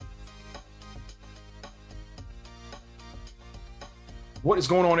What is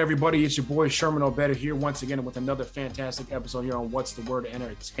going on, everybody? It's your boy Sherman O'Better here once again with another fantastic episode here on What's the Word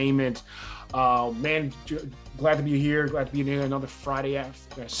Entertainment. Man, glad to be here. Glad to be here another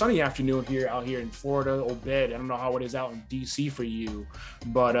sunny afternoon out here in Florida. Obed, I don't know how it is out in DC for you,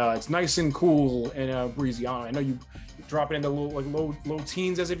 but it's nice and cool and breezy. I know you dropping in the low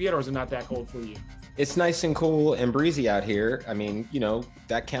teens as of yet, or is it not that cold for you? It's nice and cool and breezy out here. I mean,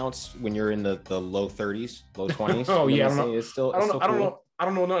 that counts when you're in the low 30s, low 20s. Oh yeah, I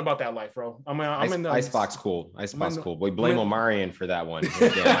don't know nothing about that life, bro. I'm in the Icebox cool. Icebox cool. We blame Omarion for that one.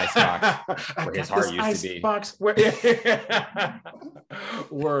 Icebox, where his heart used to be. Icebox.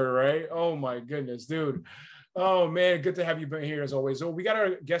 Word, right? Oh my goodness, dude. Oh man, good to have you been here as always. So we got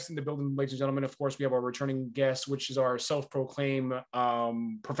our guest in the building, ladies and gentlemen. Of course, we have our returning guest, which is our self-proclaimed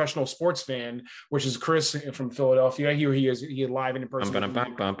professional sports fan, which is Chris from Philadelphia. Here he is. He is live and in person.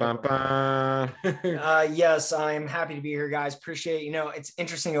 Yes, I'm happy to be here, guys. Appreciate it. It's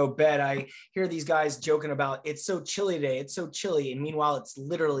interesting, Obed. I hear these guys joking about it's so chilly today. It's so chilly, and meanwhile, it's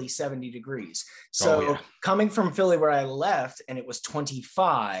literally 70 degrees. So coming from Philly, where I left, and it was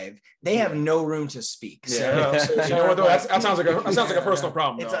 25, they have no room to speak. Yeah. That sounds like a personal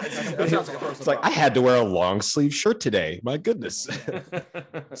problem. It's like I had to wear a long sleeve shirt today. My goodness.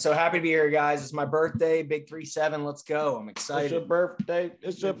 So happy to be here, guys. It's my birthday. Big 3-7. Let's go. I'm excited.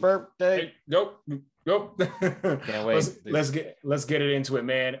 It's your birthday. Nope. Can't wait. Let's get it into it,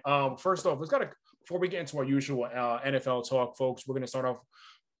 man. First off, before we get into our usual NFL talk, folks, we're gonna start off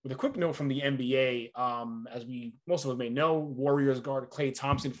with a quick note from the NBA. As most of us may know, Warriors guard Klay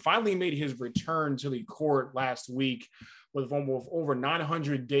Thompson finally made his return to the court last week with over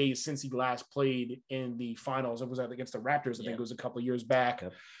 900 days since he last played in the finals. It was against the Raptors. I think it was a couple of years back.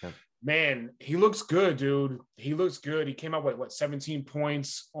 Yep. Man, he looks good, dude. He looks good. He came out with 17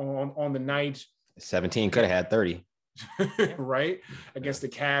 points on the night. 17, could have had 30. Right? Against the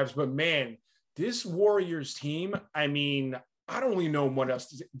Cavs. But man, this Warriors team, I don't really know what else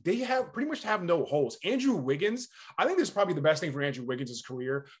to say. They pretty much have no holes. Andrew Wiggins, I think this is probably the best thing for Andrew Wiggins'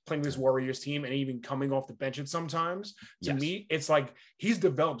 career, playing this Warriors team and even coming off the bench at sometimes. To me, it's like he's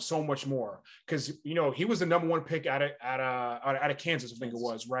developed so much more because, he was the number one pick out of Kansas, I think it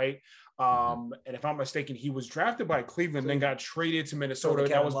was, right? And if I'm mistaken, he was drafted by Cleveland, then got traded to Minnesota.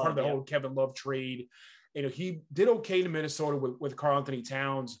 That was part of the whole Kevin Love trade. He did okay in Minnesota with Karl Anthony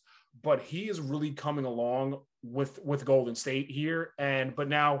Towns, but he is really coming along with Golden State here. But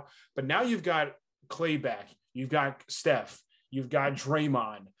now you've got Klay back, you've got Steph, you've got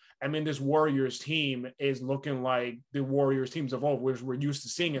Draymond. This Warriors team is looking like the Warriors teams of old, which we're used to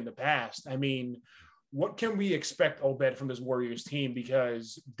seeing in the past. What can we expect, Obed, from this Warriors team?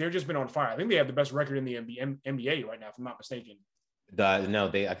 Because they've just been on fire. I think they have the best record in the NBA right now, if I'm not mistaken.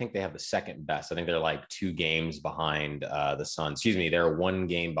 I think they have the second best. I think they're like 2 games behind the Suns. Excuse me, they're 1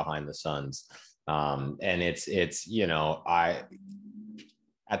 game behind the Suns. And it's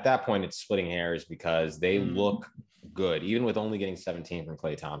at that point it's splitting hairs because they look good, even with only getting 17 from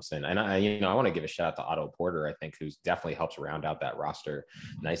Klay Thompson. And I want to give a shout out to Otto Porter, I think, who's definitely helps round out that roster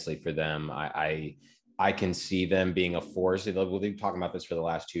nicely for them. I can see them being a force. We've been talking about this for the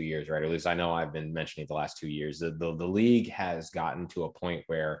last 2 years, right? Or at least I know I've been mentioning it the last 2 years. The league has gotten to a point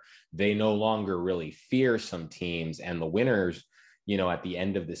where they no longer really fear some teams, and the winners, at the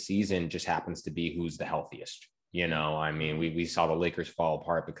end of the season just happens to be who's the healthiest. We saw the Lakers fall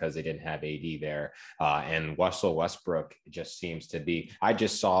apart because they didn't have AD there. And Russell Westbrook just seems to be, I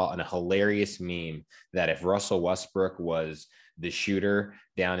just saw a hilarious meme that if Russell Westbrook was the shooter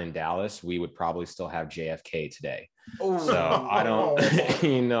down in Dallas, we would probably still have JFK today. So I don't,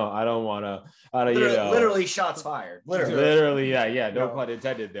 I don't want to, literally shots fired. Literally. Yeah. No pun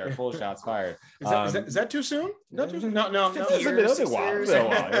intended there. Full shots fired. Is that too soon? Not too soon? No. It's been a while.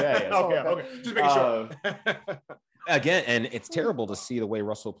 Yeah. Okay. Just making sure. Again, and it's terrible to see the way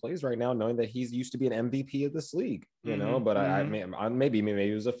Russell plays right now, knowing that he's used to be an MVP of this league, but maybe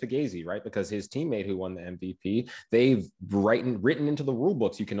it was a Fugazi, right? Because his teammate who won the MVP, they've written into the rule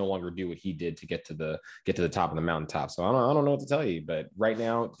books, you can no longer do what he did to get to the top of the mountaintop. So I don't know what to tell you, but right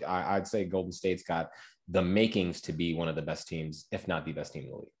now I'd say Golden State's got the makings to be one of the best teams, if not the best team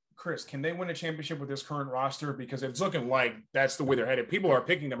in the league. Chris, can they win a championship with this current roster? Because it's looking like that's the way they're headed. People are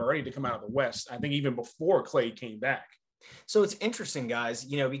picking them already to come out of the West, I think even before Klay came back. So it's interesting, guys,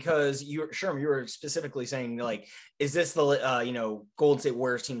 because you were specifically saying, like, is this the, Golden State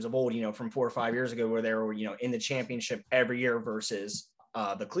Warriors teams of old, from 4 or 5 years ago where they were, in the championship every year versus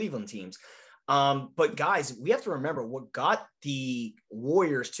the Cleveland teams? But guys, we have to remember what got the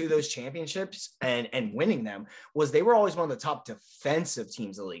Warriors to those championships and winning them was they were always one of the top defensive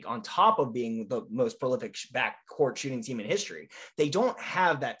teams in the league, on top of being the most prolific backcourt shooting team in history. They don't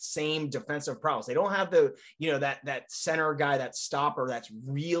have that same defensive prowess. They don't have the, that center guy, that stopper that's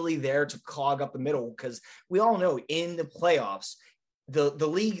really there to clog up the middle, because we all know in the playoffs, the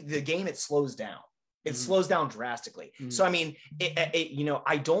league, the game, it slows down. It slows down drastically. So, I mean,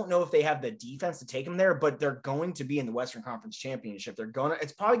 I don't know if they have the defense to take them there, but they're going to be in the Western Conference Championship.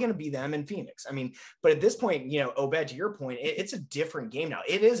 It's probably going to be them in Phoenix. I mean, but at this point, Obed, to your point, it's a different game now.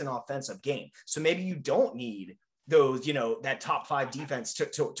 It is an offensive game. So maybe you don't need those, that top 5 defense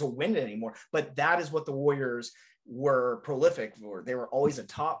to win it anymore. But that is what the Warriors were prolific for. They were always a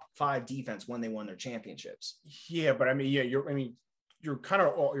top 5 defense when they won their championships. Yeah, but I mean, you're kind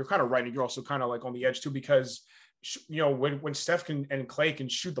of right, and you're also kind of like on the edge too, because when Steph and Clay can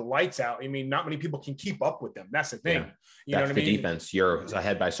shoot the lights out, I mean, not many people can keep up with them. That's the thing. Yeah. That's the defense. You're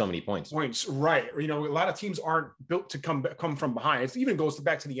ahead by so many points. Right. A lot of teams aren't built to come from behind. It even goes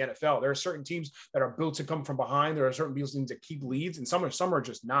back to the NFL. There are certain teams that are built to come from behind. There are certain teams that keep leads, and some are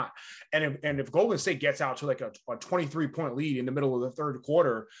just not. And if Golden State gets out to like a 23-point lead in the middle of the third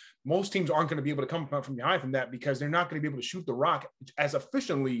quarter, most teams aren't going to be able to come from behind from that, because they're not going to be able to shoot the rock as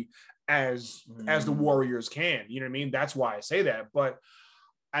efficiently as the Warriors can. You know what I mean? That's why I say that. But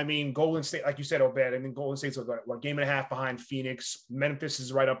I mean, Golden State, like you said, Obed, I mean, Golden State's a game and a half behind Phoenix. Memphis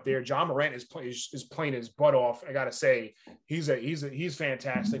is right up there. Ja Morant is playing his butt off. I gotta say, he's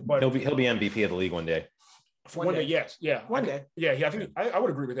fantastic. But he'll be MVP of the league one day. One day, yes, yeah, one day, yeah. I think I would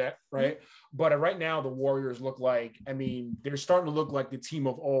agree with that, right? But right now, the Warriors look like, I mean, they're starting to look like the team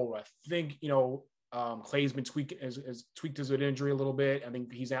of old. I think Clay's been tweaked his injury a little bit. I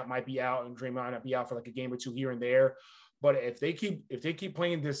think might be out, and Draymond might be out for like a game or two here and there. But if they keep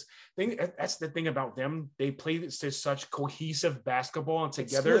playing this thing, that's the thing about them. They play this such cohesive basketball and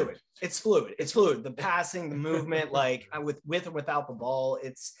together. It's fluid. The passing, the movement, like with or without the ball,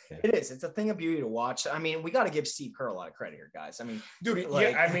 it is. It's a thing of beauty to watch. I mean, we got to give Steve Kerr a lot of credit here, guys. I mean, dude,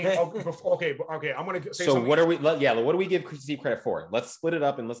 okay. I'm gonna say. So something. What do we give Steve credit for? Let's split it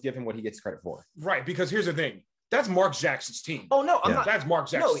up and let's give him what he gets credit for. Right, because here's the thing. That's Mark Jackson's team. Oh no, I'm not. That's Mark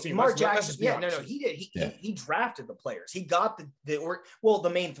Jackson's team. Mark Jackson. He did. He drafted the players. He got the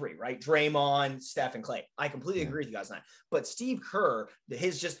main 3, right? Draymond, Steph, and Clay. I completely agree with you guys on that. But Steve Kerr,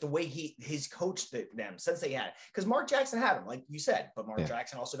 just the way he's coached them since they had it, because Mark Jackson had them, like you said, but Mark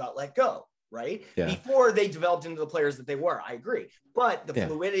Jackson also got let go. Right before they developed into the players that they were. I agree, but the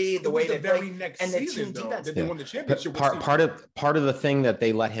fluidity, the way they play, and the team defense, they won the championship. Part of the thing that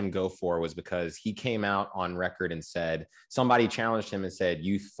they let him go for was because he came out on record and said, somebody challenged him and said,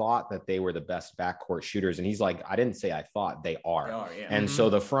 "You thought that they were the best backcourt shooters," and he's like, "I didn't say I thought, they are." Yeah. And so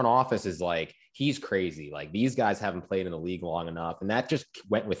the front office is like, he's crazy. Like, these guys haven't played in the league long enough, and that just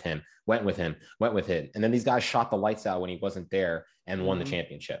went with him. And then these guys shot the lights out when he wasn't there and won the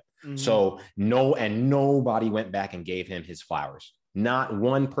championship. So nobody went back and gave him his flowers. Not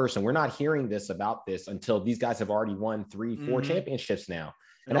one person. We're not hearing about this until these guys have already won 3-4 championships now.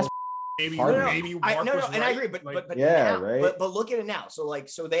 And that's maybe and I agree, but right. But look at it now.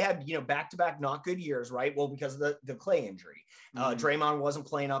 So they had back-to-back not good years, right? Well, because of the Clay injury, Draymond wasn't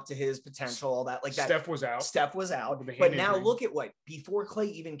playing up to his potential, all that. Like that, Steph was out. But now look at before Clay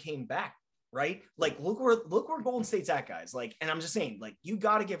even came back. Right? Like, look where Golden State's at, guys. Like, and I'm just saying, like, you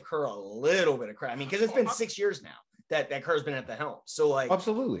got to give Kerr a little bit of credit. I mean, because it's been 6 years now that Kerr's been at the helm. So, like,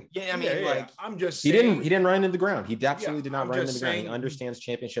 absolutely. Yeah, I mean, I'm just saying, he didn't run into the ground. He absolutely did not run into the ground. He understands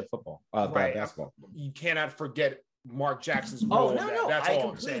championship football, basketball. You cannot forget Mark Jackson's role. No. That's I all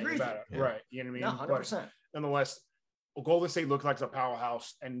I'm saying agree about it. Yeah. Right? You know what I mean? No, 100%. Nonetheless, Golden State looks like a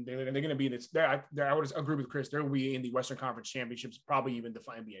powerhouse, and they're going to be in this. I would agree with Chris. They'll be in the Western Conference Championships, probably even the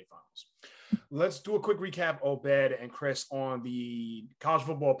NBA Finals. Let's do a quick recap, Obed and Chris, on the College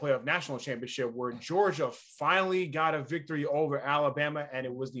Football Playoff National Championship, where Georgia finally got a victory over Alabama, and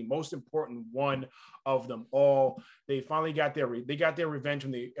it was the most important one of them all. They finally got their revenge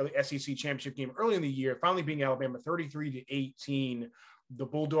from the SEC championship game early in the year, finally beating Alabama 33-18. The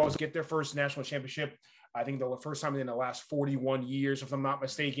Bulldogs get their first national championship. I think the first time in the last 41 years, if I'm not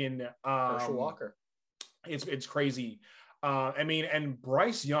mistaken. Herschel Walker. It's crazy. I mean, and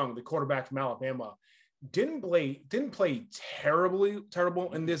Bryce Young, the quarterback from Alabama, didn't play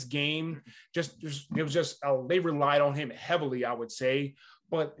terrible in this game. They relied on him heavily, I would say.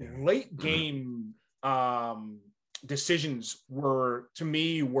 But late game decisions were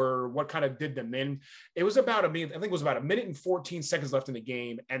what kind of did them in. It was about a minute and 14 seconds left in the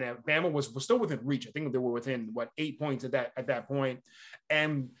game, and Alabama was still within reach. I think they were within 8 points at that point,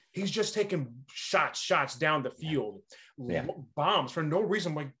 and he's just taking shots down the field, bombs for no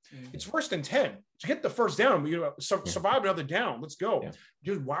reason. Like, it's first and 10. To get the first down, survive another down. Let's go. Yeah.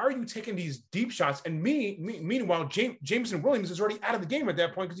 Dude, why are you taking these deep shots? And meanwhile, Jameson Williams is already out of the game at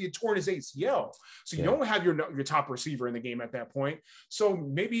that point because he had torn his ACL. So you don't have your top receiver in the game at that point. So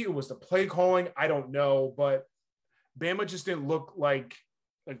maybe it was the play calling. I don't know. But Bama just didn't look like,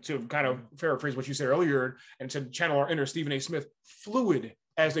 to kind of paraphrase what you said earlier and to channel our inner Stephen A. Smith, fluid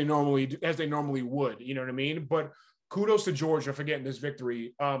as they normally would. You know what I mean? But kudos to Georgia for getting this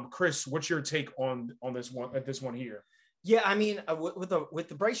victory. Chris, what's your take on this one here? Yeah, I mean, with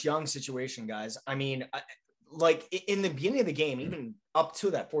the Bryce Young situation, guys, I mean, like in the beginning of the game, even up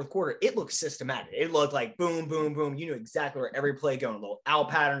to that fourth quarter, it looked systematic. It looked like boom, boom, boom. You knew exactly where every play going, little out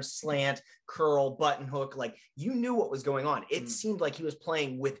pattern, slant, curl, button hook. Like, you knew what was going on. It seemed like he was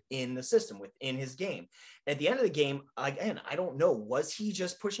playing within the system, within his game. At the end of the game, again, I don't know. Was he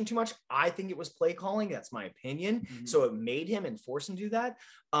just pushing too much? I think it was play calling. That's my opinion. So it made him and forced him to do that.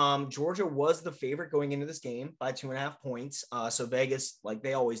 Georgia was the favorite going into this game by 2.5 points. So Vegas, like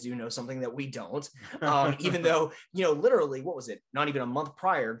they always do, know something that we don't. Even though, literally, what was it? Not even a month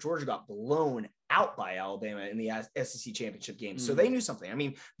prior, Georgia got blown out by Alabama in the SEC championship game. So they knew something. I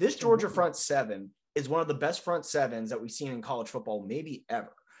mean, this Georgia front seven is one of the best front sevens that we've seen in college football, maybe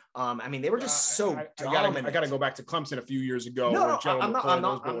ever. I mean, they were just dominant. I got to go back to Clemson a few years ago. No, I'm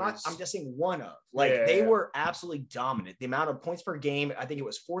not. I'm just saying one of. They were absolutely dominant. The amount of points per game, I think it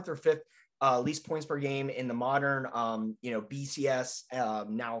was 4th or 5th least points per game in the modern, BCS,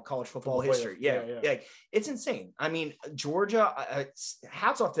 now college football history. Yeah. It's insane. I mean, Georgia,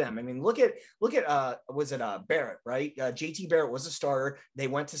 hats off to them. I mean, look at, was it Barrett, right? JT Barrett was a starter. They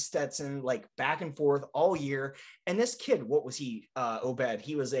went to Stetson, like back and forth all year. And this kid, what was he, Obed?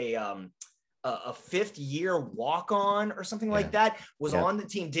 He was a 5th-year walk-on or something like that, was on the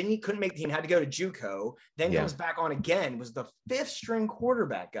team, couldn't make the team, had to go to JUCO, then comes back on again, was the 5th-string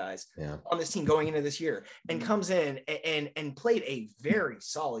quarterback, guys, on this team going into this year, and comes in and played a very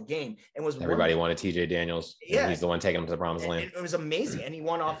solid game, and was everybody wanted TJ Daniels. And he's the one taking him to the promised land. It was amazing, and he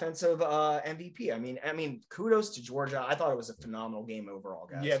won offensive MVP. I mean, kudos to Georgia. I thought it was a phenomenal game overall,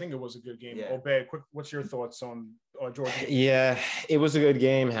 guys. Yeah, I think it was a good game. Obey, quick, what's your thoughts on Georgia? Yeah, it was a good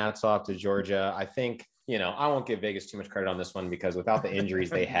game. Hats off to Georgia. I think, I won't give Vegas too much credit on this one because without the injuries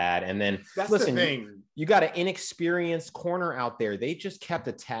they had, and then listen, the thing. You got an inexperienced corner out there. They just kept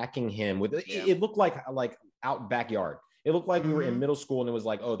attacking him with it looked like out backyard. It looked like we were in middle school and it was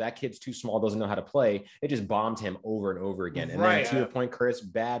like, oh, that kid's too small, doesn't know how to play. It just bombed him over and over again. And then to your point, Chris,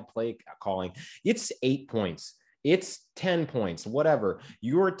 bad play calling. It's 8 points. It's 10 points, whatever.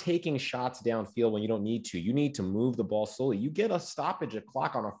 You're taking shots downfield when you don't need to. You need to move the ball slowly. You get a stoppage of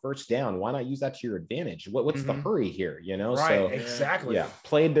clock on a first down. Why not use that to your advantage? What's the hurry here? Right, so, exactly. Yeah,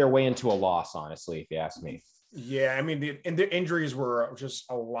 played their way into a loss, honestly, if you ask me. Yeah, I mean, the injuries were just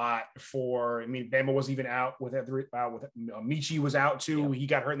a lot for. I mean, Bama was even out with Michi was out too. He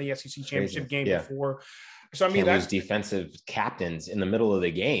got hurt in the SEC championship game before. So I mean, that's defensive captains in the middle of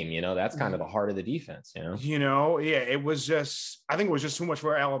the game. That's kind of the heart of the defense. It was just. I think it was just too much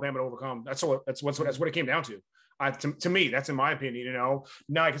for Alabama to overcome. That's what it came down to. To me, that's in my opinion. Now,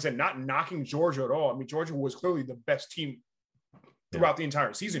 like I said, not knocking Georgia at all. I mean, Georgia was clearly the best team throughout the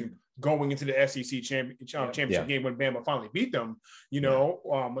entire season, going into the SEC championship game when Bama finally beat them.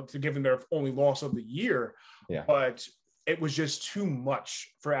 To give them their only loss of the year. Yeah. But it was just too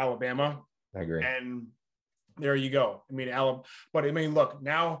much for Alabama. I agree. And there you go. I mean, look,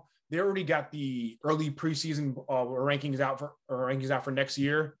 now they already got the early preseason rankings out for next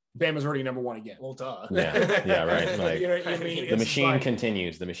year. Bama's already number one again. Well, duh. Yeah, right. Like, the machine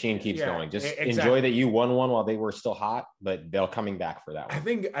continues. The machine keeps going. Just enjoy that you won one while they were still hot, but they're coming back for that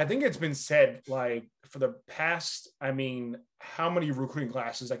one. I think it's been said, like, for the past, how many recruiting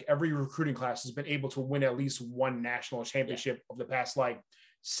classes, like every recruiting class has been able to win at least one national championship of the past,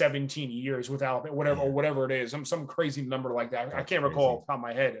 17 years with Alabama, whatever it is, some crazy number like that. I can't recall off the top of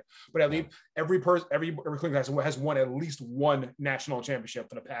my head, but at least every recruiting class has won at least one national championship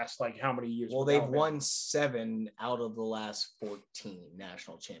for the past how many years? Well, they've won 7 out of the last 14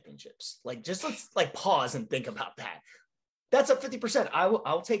 national championships. Let's pause and think about that. That's up 50%.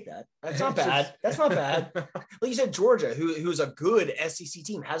 I'll take that. That's not bad. That's not bad. Like you said, Georgia, who's a good SEC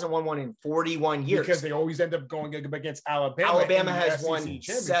team, hasn't won one in 41 years. Because they always end up going against Alabama. Alabama has won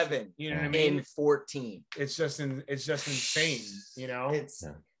 7 in 14. It's just insane,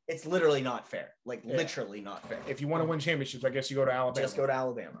 It's literally not fair. Literally not fair. If you want to win championships, I guess you go to Alabama. Just go to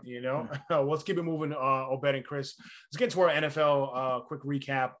Alabama. Let's keep it moving, Obed and Chris. Let's get to our NFL quick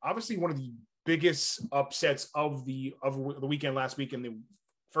recap. Obviously, one of the biggest upsets of the weekend last week in the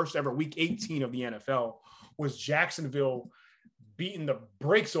first ever week 18 of the NFL was Jacksonville beating the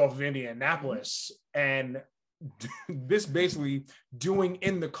brakes off of Indianapolis, and this basically doing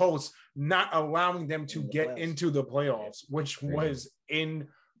in the Colts, not allowing them to get into the playoffs, which was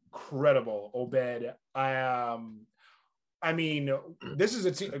incredible. Obed, I mean, this is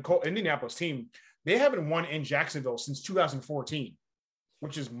a team, Indianapolis team. They haven't won in Jacksonville since 2014,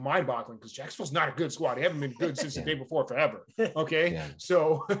 which is mind-boggling because Jacksonville's not a good squad. They haven't been good since the day before forever. Okay,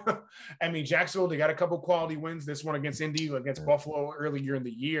 so I mean, Jacksonville, they got a couple quality wins. This one against Indy, against Buffalo earlier in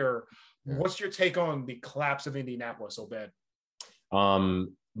the year. What's your take on the collapse of Indianapolis, Obed?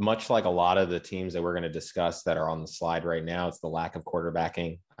 Much like a lot of the teams that we're going to discuss that are on the slide right now, it's the lack of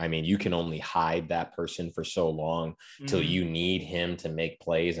quarterbacking. I mean, you can only hide that person for so long till you need him to make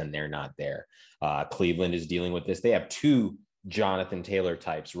plays, and they're not there. Cleveland is dealing with this. They have two Jonathan Taylor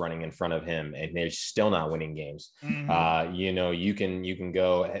types running in front of him, and they're still not winning games. You know, you can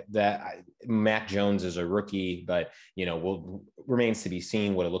go that Mac Jones is a rookie, but remains to be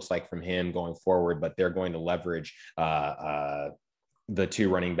seen what it looks like from him going forward. But they're going to leverage the two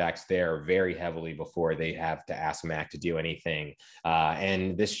running backs there very heavily before they have to ask Mac to do anything.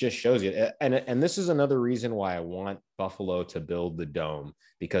 And this just shows you. And this is another reason why I want Buffalo to build the dome,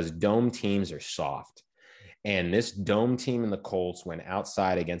 because dome teams are soft. And this dome team in the Colts went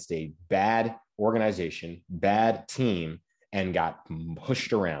outside against a bad organization, bad team, and got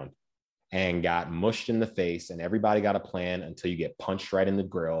pushed around and got mushed in the face. And everybody got a plan until you get punched right in the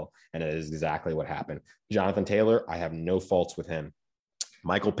grill. And it is exactly what happened. Jonathan Taylor, I have no faults with him.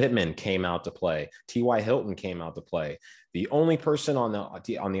 Michael Pittman came out to play. T.Y. Hilton came out to play. The only person on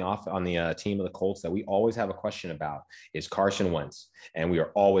the team of the Colts that we always have a question about is Carson Wentz. And we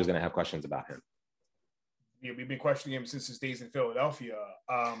are always going to have questions about him. Yeah, we've been questioning him since his days in Philadelphia.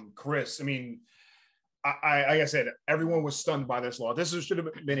 Chris, I mean, like I said, everyone was stunned by this loss. This should have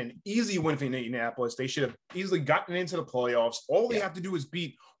been an easy win for Indianapolis. They should have easily gotten into the playoffs. All they have to do is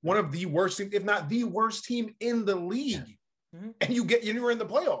beat one of the worst teams, if not the worst team in the league. And you're in the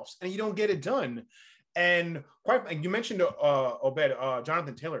playoffs and you don't get it done. And you mentioned Obed,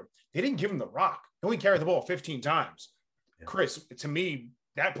 Jonathan Taylor. They didn't give him the rock. He only carried the ball 15 times. Chris, to me,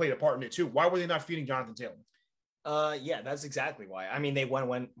 that played a part in it too. Why were they not feeding Jonathan Taylor? Yeah, that's exactly why. I mean, they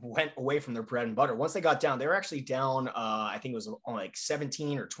went away from their bread and butter. Once they got down, they were actually down, I think it was on like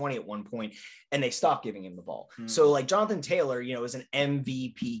 17 or 20 at one point, and they stopped giving him the ball. So like Jonathan Taylor, is an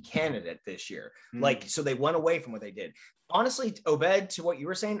MVP candidate this year. Like, so they went away from what they did. Honestly, Obed, to what you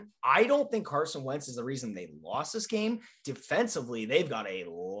were saying, I don't think Carson Wentz is the reason they lost this game. Defensively, they've got a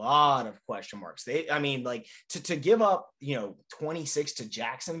lot of question marks. To give up, 26 to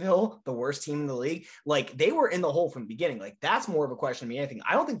Jacksonville, the worst team in the league, like they were in the hole from the beginning. Like that's more of a question to me. Anything.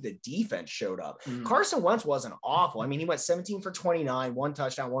 I don't think the defense showed up. Carson Wentz wasn't awful. I mean, he went 17 for 29, 1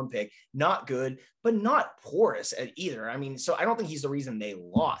 touchdown, 1 pick, not good, but not porous at either. I mean, so I don't think he's the reason they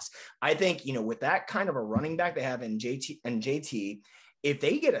lost. I think, with that kind of a running back they have in JT, if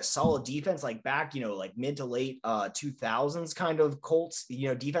they get a solid defense like back, like mid to late 2000s kind of Colts,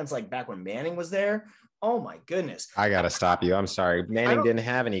 defense like back when Manning was there. Oh my goodness. I got to stop you. I'm sorry. Manning didn't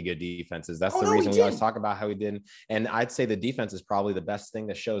have any good defenses. That's the reason we always talk about how he didn't. And I'd say the defense is probably the best thing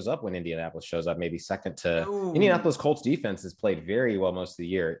that shows up when Indianapolis shows up, maybe second to Indianapolis Colts defense has played very well most of the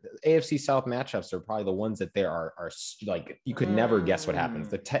year. The AFC South matchups are probably the ones that there are like, you could never guess what happens.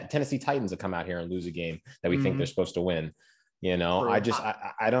 The Tennessee Titans have come out here and lose a game that we think they're supposed to win. I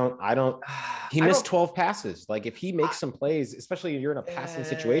don't, he missed 12 passes. Like if he makes some plays, especially if you're in a passing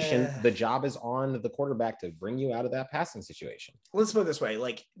situation, the job is on the quarterback to bring you out of that passing situation. Let's put it this way.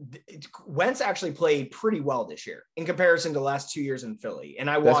 Like Wentz actually played pretty well this year in comparison to the last 2 years in Philly. And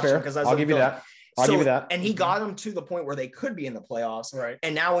I watched him because I'll give you that. I'll give you that. And he got them to the point where they could be in the playoffs. Right.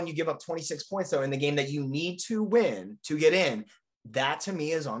 And now when you give up 26 points though, in the game that you need to win to get in, that to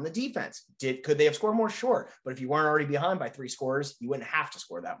me is on the defense. Could they have scored more? Sure. But if you weren't already behind by 3 scores, you wouldn't have to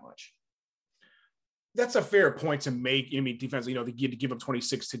score that much. That's a fair point to make. I mean, defense, they get to give up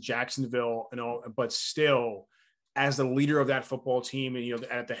 26 to Jacksonville, but still, as the leader of that football team and,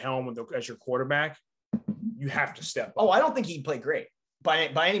 at the helm as your quarterback, you have to step up. Oh, I don't think he played great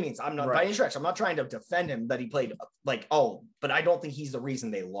by any means. I'm not by any stretch. I'm not trying to defend him that he played but I don't think he's the reason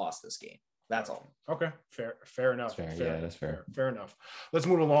they lost this game. That's all. Okay. Fair enough. That's fair. Yeah, that's fair. Fair enough. Let's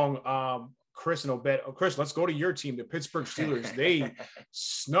move along. Chris and Obed. Chris, let's go to your team, the Pittsburgh Steelers. They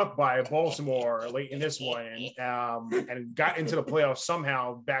snuck by Baltimore late in this one and got into the playoffs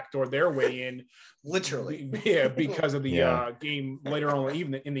somehow, backdoored their way in. Literally. Yeah, because of the game later on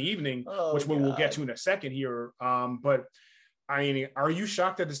in the evening, which we'll get to in a second here. But I mean, are you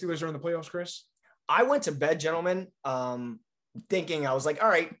shocked that the Steelers are in the playoffs, Chris? I went to bed, gentlemen, thinking, I was like, all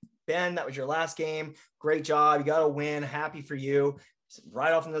right, Ben, that was your last game. Great job. You got a win. Happy for you.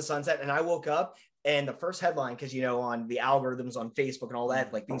 Right off into the sunset. And I woke up and the first headline, because, you know, on the algorithms on Facebook and all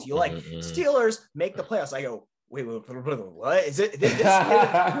that, like things you like, Steelers make the playoffs. I go, wait, what is it?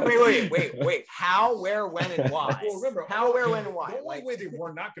 Wait. How, where, when, and why? Well, remember, how, where, when, and why? The only way they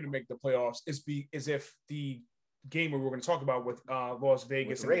were not going to make the playoffs is if the game we were going to talk about with Las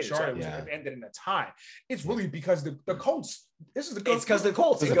Vegas and the Chargers ended in a tie. It's really because the Colts. This is the Colts. It's because the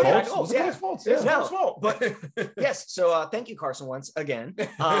Colts. It's the Colts' fault. It's the Colts' fault. But yes. So thank you, Carson, once again.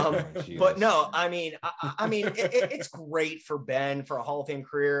 But no, I mean, it's great for Ben for a Hall of Fame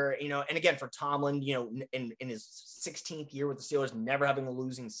career, you know, and again for Tomlin, you know, in his 16th year with the Steelers, never having a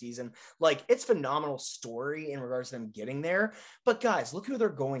losing season. Like, it's phenomenal story in regards to them getting there. But guys, look who they're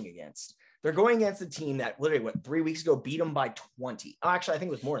going against. They're going against a team that literally, 3 weeks ago beat them by 20. Oh, actually, I think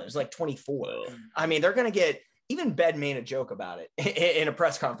it was more. It was like 24. I mean, they're going to get, even Ben made a joke about it in a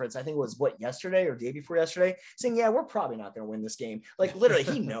press conference. I think it was yesterday or day before yesterday, saying, yeah, we're probably not going to win this game. Like, literally,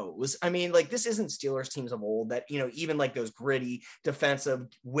 he knows. I mean, like, this isn't Steelers teams of old that, you know, even like those gritty defensive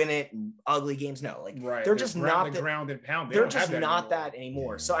win it and ugly games. No, like they're just not the ground and pound. They're just not that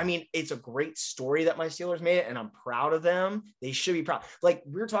anymore. So, I mean, it's a great story that my Steelers made it, and I'm proud of them. They should be proud. Like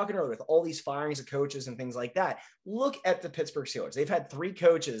we were talking earlier with all these firings of coaches and things like that. Look at the Pittsburgh Steelers. They've had 3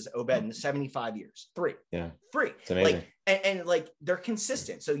 coaches, Obed, in 75 years. 3. Yeah. 3. It's amazing. Like, and like they're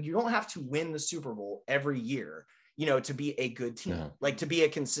consistent. So you don't have to win the Super Bowl every year, you know, to be a good team, like to be a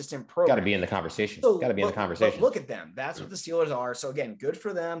consistent program. Got to be in the conversation. So, Got to be in the conversation. Look at them. That's what the Steelers are. So again, good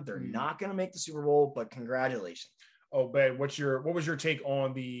for them. They're not going to make the Super Bowl, but congratulations. Oh, Ben, what was your take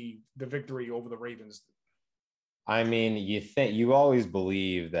on the victory over the Ravens? I mean, you always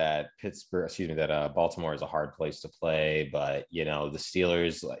believe that Baltimore is a hard place to play, but you know, the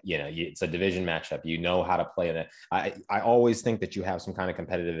Steelers, you know, it's a division matchup. You know how to play in it. I always think that you have some kind of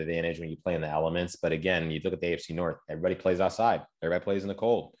competitive advantage when you play in the elements. But again, you look at the AFC North, everybody plays outside, everybody plays in the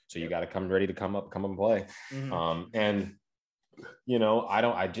cold. So you got to come ready to come up and play. And you know, I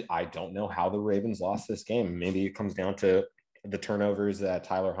don't know how the Ravens lost this game. Maybe it comes down to the turnovers that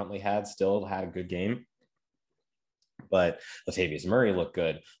Tyler Huntley still had a good game. But Latavius Murray looked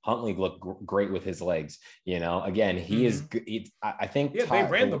good. Huntley looked great with his legs. You know, again, he is good. I think they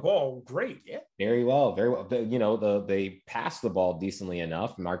ran the ball great. Yeah, very well. You know, they passed the ball decently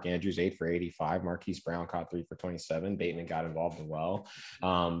enough. Mark Andrews 8 for 85. Marquise Brown caught 3 for 27. Bateman got involved as well.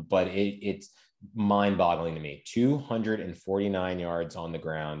 But it's mind-boggling to me. 249 yards on the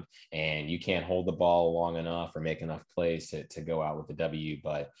ground, and you can't hold the ball long enough or make enough plays to go out with the W.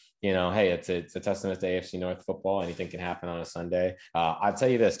 But you know, hey, it's a testament to AFC North football. Anything can happen on a Sunday. I'll tell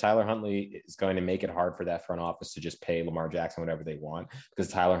you this: Tyler Huntley is going to make it hard for that front office to just pay Lamar Jackson whatever they want,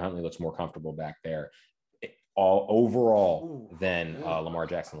 because Tyler Huntley looks more comfortable back there overall than Lamar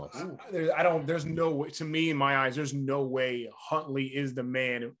Jackson looks. There's no way, to me, in my eyes, there's no way Huntley is the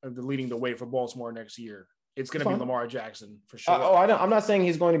man leading the way for Baltimore next year. It's going to be Lamar Jackson for sure. I'm not saying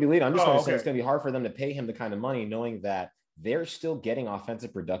he's going to be leading. I'm just going to say it's going to be hard for them to pay him the kind of money, knowing that they're still getting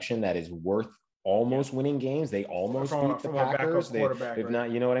offensive production that is worth almost winning games. They almost beat the Packers. They've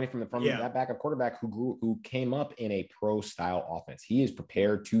not, you know what I mean? From that backup quarterback who came up in a pro style offense. He is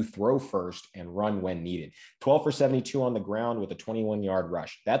prepared to throw first and run when needed. 12 for 72 on the ground with a 21-yard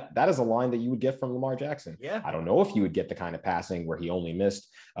rush. That is a line that you would get from Lamar Jackson. Yeah. I don't know if you would get the kind of passing where he only missed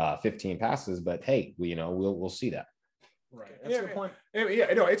 15 passes, but hey, we'll see that. Right. That's a good point.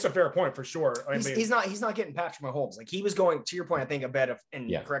 Yeah, no, it's a fair point for sure. He's not getting Patrick Mahomes. Like, he was going, to your point, I think,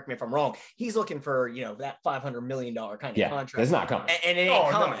 correct me if I'm wrong, he's looking for, you know, that $500 million kind of contract. It's not coming. And it ain't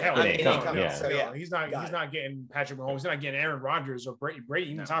coming. It ain't coming. So yeah, he's not getting Patrick Mahomes. He's not getting Aaron Rodgers or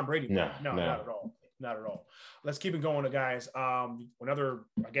Brady, even Tom Brady. No, not at all. Not at all. Let's keep it going, guys. Another,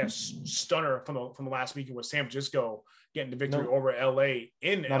 I guess, stunner from the last weekend was San Francisco getting the victory over LA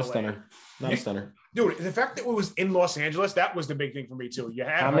in Not LA. A stunner. Not a stunner. Dude, the fact that it was in Los Angeles, that was the big thing for me too. You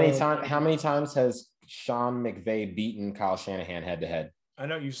had how many times has Sean McVay beaten Kyle Shanahan head to head? I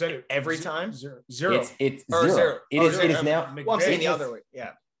know you said it every time. Zero. It's zero. It is now. Well, I'm saying the other way.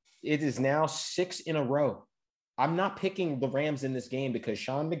 Yeah. It is now 6 in a row. I'm not picking the Rams in this game because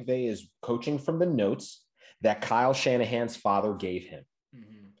Sean McVay is coaching from the notes that Kyle Shanahan's father gave him.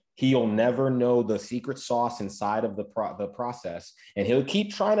 Mm-hmm. He'll never know the secret sauce inside of the process, and he'll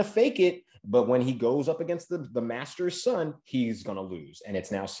keep trying to fake it. But when he goes up against the master's son, he's going to lose. And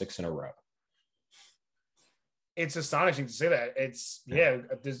it's now 6 in a row. It's astonishing to say that.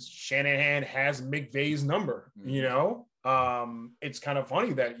 This Shanahan has McVay's number, you know? It's kind of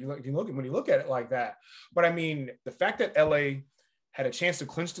funny that when you look at it like that. But I mean, the fact that LA had a chance to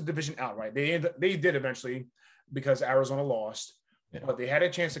clinch the division outright, they did eventually. because Arizona lost, Yeah. but they had a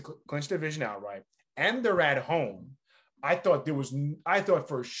chance to clinch the division outright, and they're at home. I thought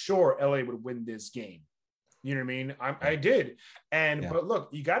for sure LA would win this game. You know what I mean? I did. But look,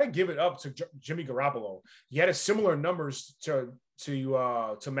 you got to give it up to Jimmy Garoppolo. He had a similar numbers to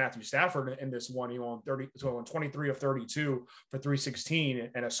Matthew Stafford in this one, on 23 of 32 for 316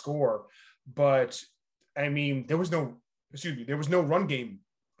 and a score. But I mean, there was no run game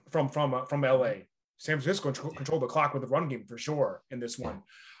from LA. San Francisco controlled the clock with the run game for sure in this one.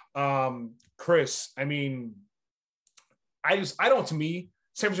 Chris, I mean, to me,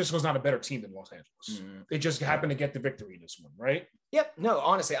 San Francisco is not a better team than Los Angeles. They just happened to get the victory in this one, right? Yep. No,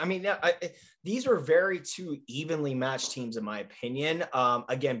 honestly, I mean, these were very two evenly matched teams, in my opinion.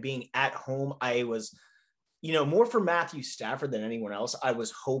 Again, being at home, I was, more for Matthew Stafford than anyone else. I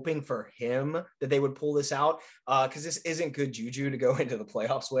was hoping for him that they would pull this out because this isn't good juju to go into the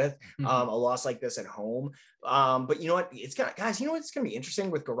playoffs with a loss like this at home. But you know what? It's got guys. You know what's going to be interesting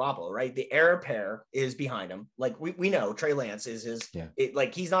with Garoppolo, right? The heir apparent is behind him. Like we know Trey Lance is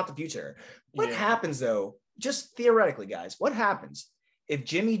he's not the future. What happens though? Just theoretically, guys, what happens if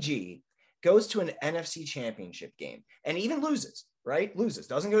Jimmy G goes to an NFC Championship game and even loses? Right? Loses,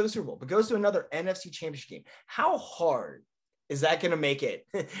 doesn't go to the Super Bowl, but goes to another NFC Championship game. How hard is that going to make it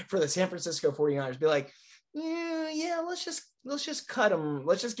for the San Francisco 49ers? Be like, let's just cut him.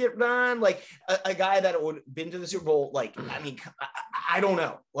 Let's just get done. Like a guy that would been to the Super Bowl. Like, I mean, I don't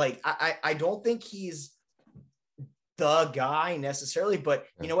know. Like, I don't think he's the guy necessarily, but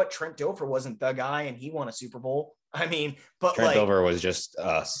you know what? Trent Dilfer wasn't the guy and he won a Super Bowl. I mean, but Trent Dilfer was just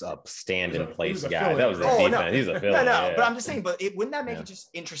a stand-in-place guy. That was the defense. No. He's a villain. No, but I'm just saying, wouldn't that make it just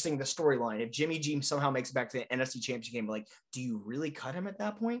interesting, the storyline? If Jimmy G somehow makes it back to the NFC Championship game, like, do you really cut him at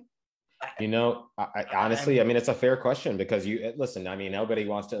that point? I honestly, it's a fair question because listen, I mean, nobody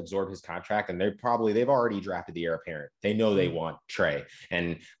wants to absorb his contract and they've already drafted the heir apparent. They know they want Trey.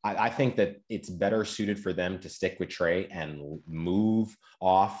 And I think that it's better suited for them to stick with Trey and move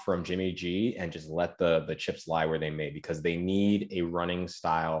off from Jimmy G and just let the chips lie where they may, because they need a running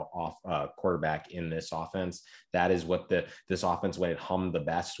style quarterback in this offense. That is what this offense, when it hummed the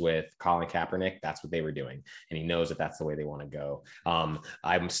best with Colin Kaepernick, that's what they were doing. And he knows that that's the way they want to go.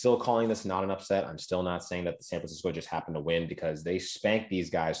 I'm still calling this not an upset. I'm still not saying that the San Francisco just happened to win because they spanked these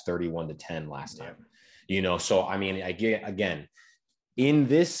guys 31-10 last time. So I mean, again, in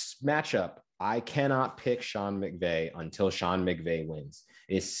this matchup, I cannot pick Sean McVay until Sean McVay wins.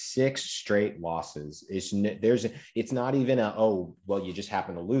 It's 6 straight losses. It's not even you just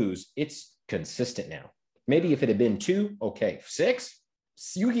happen to lose. It's consistent now. Maybe if it had been 2, okay, 6.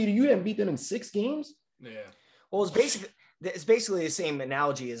 You haven't beat them in 6 games. Yeah. Well, it's basically the same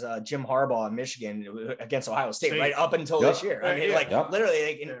analogy as Jim Harbaugh in Michigan against Ohio State, right up until this year. I mean,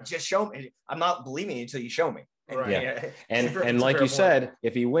 literally, just show me. I'm not believing you until you show me. And like you said,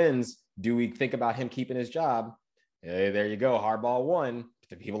 if he wins, do we think about him keeping his job? There you go. Harbaugh won.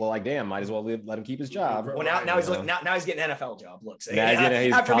 The people are like, damn, might as well let him keep his job. Well, now he's getting an NFL job. Looks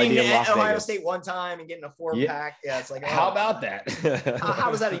after being at Ohio State one time and getting a 4-pack. Yeah, it's like, how about that?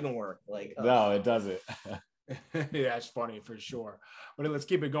 How does that even work? Like, no, it doesn't. Yeah, it's funny for sure. But let's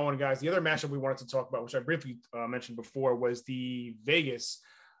keep it going, guys. The other matchup we wanted to talk about, which I briefly mentioned before, was the Vegas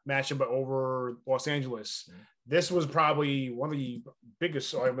matchup over Los Angeles. This was probably one of the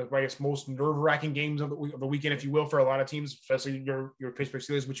biggest, I guess, most nerve-wracking games of the weekend, if you will, for a lot of teams, especially your Pittsburgh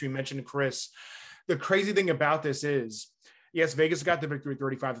Steelers, which we mentioned, Chris. The crazy thing about this is, yes, Vegas got the victory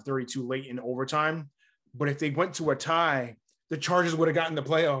 35-32 late in overtime, but if they went to a tie, the Chargers would have gotten the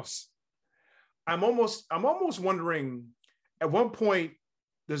playoffs. I'm almost wondering, at one point,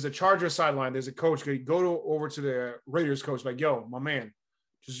 there's a Chargers sideline, there's a coach, could go over to the Raiders coach, like, yo, my man,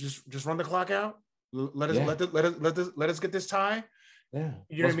 just run the clock out. Let us get this tie. Yeah,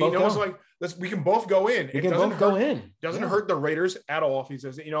 you know what I mean. Almost like we can both go in. We can both go in. Doesn't hurt the Raiders at all. If he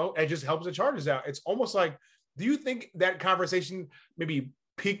says, it just helps the Chargers out. It's almost like, do you think that conversation maybe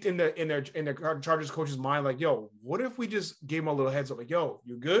peaked in the Chargers coach's mind? Like, yo, what if we just gave him a little heads up? Like, yo,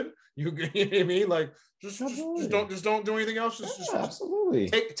 you good? You good? You know what I mean? Like, just don't do anything else. Just absolutely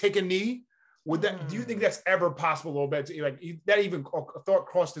take a knee. Would that? Do you think that's ever possible? A little bit, like that even thought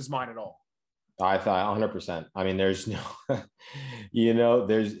crossed his mind at all? I thought 100%. I mean, there's no,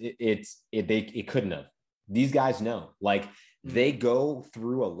 it couldn't have. These guys know. Like, they go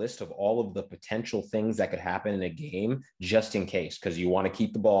through a list of all of the potential things that could happen in a game just in case, because you want to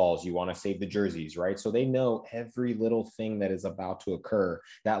keep the balls, you want to save the jerseys, right? So they know every little thing that is about to occur.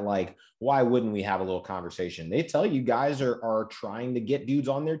 That, like, why wouldn't we have a little conversation? They tell you guys are trying to get dudes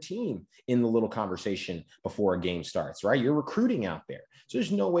on their team in the little conversation before a game starts, right? You're recruiting out there. So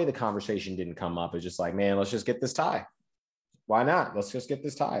there's no way the conversation didn't come up. It's just like, man, let's just get this tie. Why not? Let's just get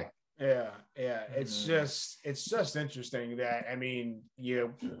this tie. Yeah. It's just interesting that, I mean,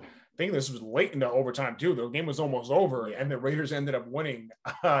 I think this was late in the overtime too. The game was almost over, and the Raiders ended up winning.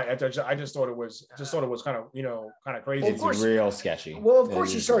 I just thought it was kind of crazy. It's real sketchy. Well, of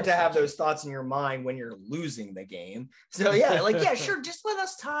course, you start to have those thoughts in your mind when you're losing the game. So yeah, sure, just let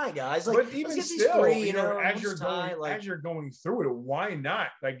us tie, guys. Like, but even still, as you're going through it, why not?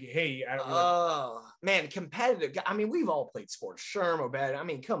 Like, hey, man, competitive. I mean, we've all played sports. Sherm, Obed. I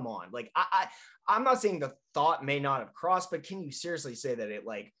mean, come on. Like, I'm not saying the thought may not have crossed, but can you seriously say that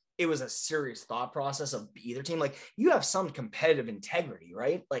it was a serious thought process of either team? Like, you have some competitive integrity,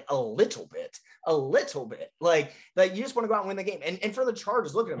 right? Like a little bit, like you just want to go out and win the game. And for the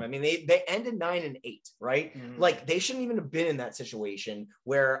Chargers, look at them. I mean, they ended 9-8, right? Mm-hmm. Like, they shouldn't even have been in that situation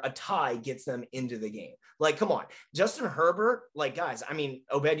where a tie gets them into the game. Like, come on, Justin Herbert, like, guys, I mean,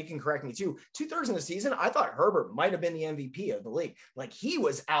 Obed, you can correct me too. 2/3 of the season, I thought Herbert might have been the MVP of the league. Like, he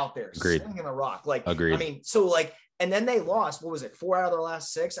was out there swinging the rock. Like, agreed. I mean, so like, and then they lost, what was it, 4 out of their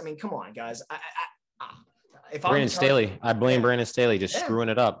last 6? I mean, come on, guys. If Brandon Staley, I blame Brandon Staley just screwing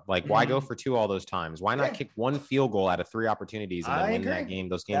it up. Like, why go for 2 all those times? Why not kick 1 field goal out of 3 opportunities and then win that game?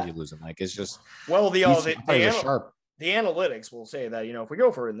 Those games you lose them. Like, it's just the analytics will say that, if we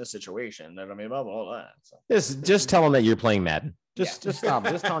go for it in this situation, then I mean, blah blah blah. So. Just tell them that you're playing Madden. Just stop.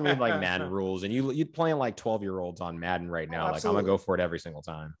 Just tell them you like Madden rules, and you're playing like 12-year-olds on Madden right now. Like, I'm gonna go for it every single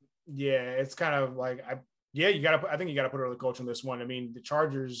time. Yeah, it's kind of like I think you gotta put early coach on this one. I mean, the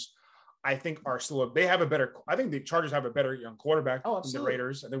Chargers, I think, are still I think the Chargers have a better young quarterback than the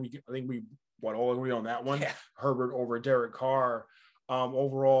Raiders. I think we all agree on that one. Yeah. Herbert over Derek Carr.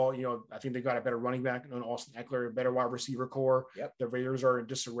 Overall, I think they got a better running back than Austin Eckler, a better wide receiver core. Yep. The Raiders are in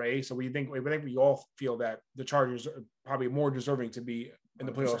disarray. So we all feel that the Chargers are probably more deserving to be in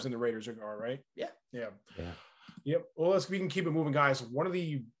the playoffs than the Raiders are, right? Yeah. Yep. Well, we can keep it moving, guys. One of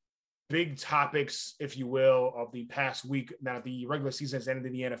the big topics, if you will, of the past week, now that the regular season has ended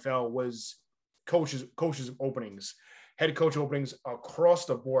in the NFL, was coaches openings, head coach openings across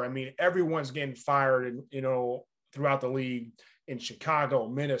the board. I mean, everyone's getting fired, throughout the league. In Chicago,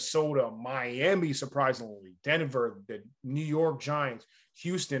 Minnesota, Miami, surprisingly, Denver, the New York Giants,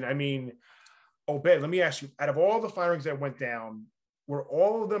 Houston. I mean, Obed, let me ask you, out of all the firings that went down, were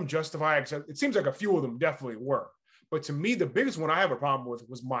all of them justified? Except it seems like a few of them definitely were. But to me, the biggest one I have a problem with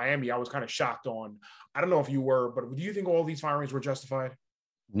was Miami. I was kind of shocked on. I don't know if you were, but do you think all these firings were justified?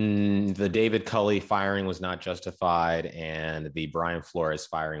 The David Culley firing was not justified, and the Brian Flores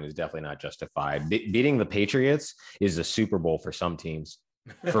firing was definitely not justified. Beating the Patriots is a Super Bowl for some teams.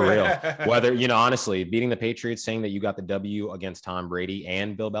 For real. Whether, honestly, beating the Patriots, saying that you got the W against Tom Brady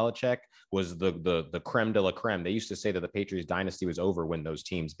and Bill Belichick was the creme de la creme. They used to say that the Patriots dynasty was over when those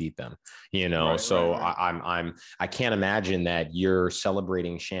teams beat them, Right. I can't imagine that you're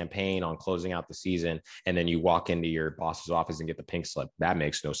celebrating champagne on closing out the season and then you walk into your boss's office and get the pink slip. That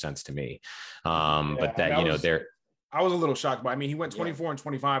makes no sense to me. But that, I was a little shocked, but I mean, he went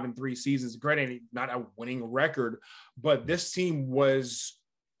 24-25 in 3 seasons. Granted, not a winning record, but this team was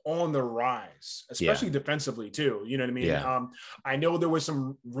on the rise, especially defensively too. You know what I mean? Yeah. I know there was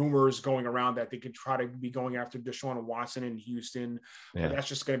some rumors going around that they could try to be going after Deshaun Watson in Houston. Yeah. But that's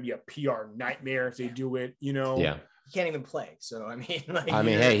just going to be a PR nightmare if they do it, Yeah. He can't even play. So, I mean,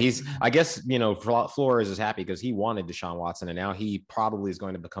 hey, I guess, Flores is happy because he wanted Deshaun Watson, and now he probably is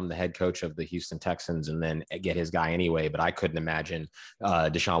going to become the head coach of the Houston Texans and then get his guy anyway. But I couldn't imagine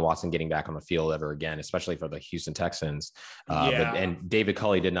Deshaun Watson getting back on the field ever again, especially for the Houston Texans. And David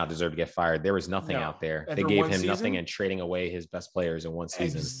Culley did not deserve to get fired. There was nothing out there. They gave him nothing and trading away his best players in one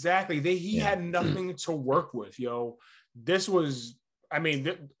season. Exactly. He had nothing to work with, This was, I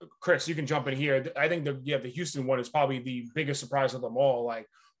mean, Chris, you can jump in here. I think the Houston one is probably the biggest surprise of them all. Like,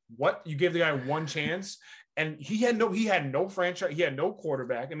 what, you gave the guy one chance, and he had no franchise, he had no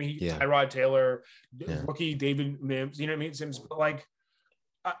quarterback. I mean, Tyrod Taylor, rookie David Mims, you know what I mean? Sims, but like,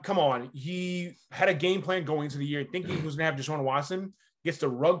 come on, he had a game plan going into the year, thinking he was gonna have Deshaun Watson, gets the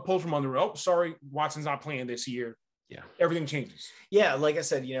rug pulled from under. Oh, sorry, Watson's not playing this year. Yeah, everything changes. Yeah, like I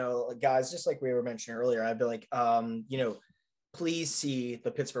said, guys, just like we were mentioning earlier, I'd be like, please see the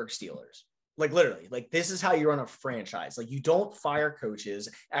Pittsburgh Steelers. Like literally, like this is how you run a franchise. Like you don't fire coaches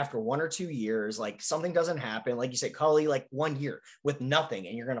after 1 or 2 years. Like something doesn't happen. Like you said, Cully, like 1 year with nothing,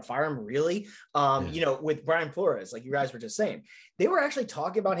 and you're gonna fire him really? You know, with Brian Flores, like you guys were just saying, they were actually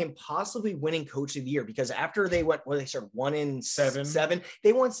talking about him possibly winning Coach of the Year because after they went, they started 1-7,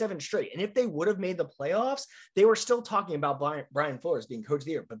 they won 7 straight. And if they would have made the playoffs, they were still talking about Brian Flores being Coach of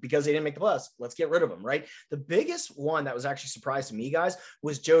the Year. But because they didn't make the playoffs, let's get rid of him, right? The biggest one that was actually surprise to me, guys,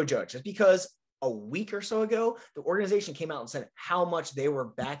 was Joe Judge, just because a week or so ago, the organization came out and said how much they were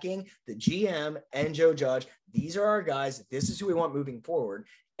backing the GM and Joe Judge. These are our guys. This is who we want moving forward.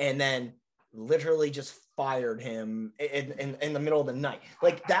 And then literally just fired him in the middle of the night.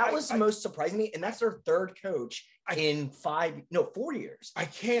 Like that was most surprising me. And that's their third coach in 4 years. I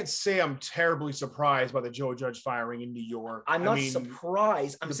can't say I'm terribly surprised by the Joe Judge firing in New York. I'm not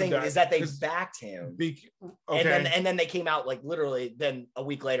surprised. I'm saying is that they backed him. And then they came out like literally then a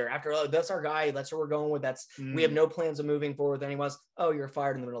week later after, oh, that's our guy. That's where we're going with. We have no plans of moving forward with anyone else. Oh, you're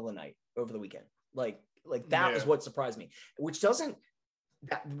fired in the middle of the night over the weekend. Like that was what surprised me,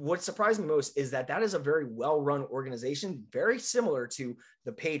 what surprised me most is that is a very well-run organization, very similar to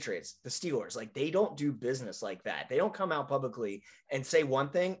the Patriots, the Steelers. Like they don't do business like that. They don't come out publicly and say one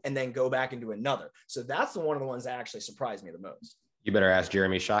thing and then go back and do another. So that's one of the ones that actually surprised me the most. You better ask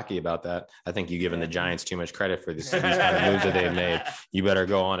Jeremy Shockey about that. I think you've given the Giants too much credit for these kind of moves that they've made. You better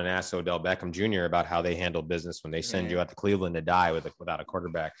go on and ask Odell Beckham Jr. about how they handle business when they send you out to Cleveland to die without a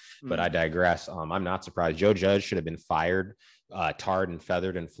quarterback. But I digress. I'm not surprised. Joe Judge should have been fired, tarred and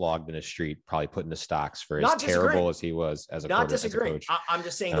feathered and flogged in the street, probably put into stocks for as terrible as he was as a coach. I'm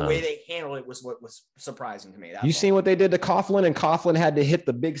just saying the way they handled it was what was surprising to me. You seen what they did to Coughlin, and Coughlin had to hit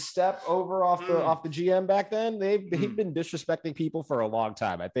the big step over off the GM back then. They've been disrespecting people for a long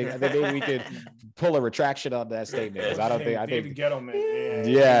time. I think maybe we could pull a retraction on that statement because I think David Gettleman.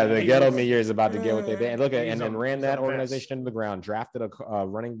 The Gettleman year is about to get what they did. And look at and then ran that organization into the ground, drafted a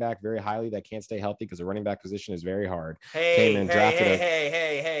running back very highly that can't stay healthy because the running back position is very hard. Hey,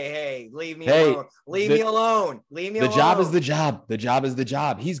 leave me alone. Leave me alone. The job is the job. The job is the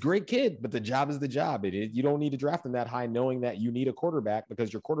job. He's a great kid, but the job is the job. You don't need to draft him that high knowing that you need a quarterback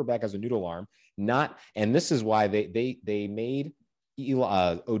because your quarterback has a noodle arm. And this is why they made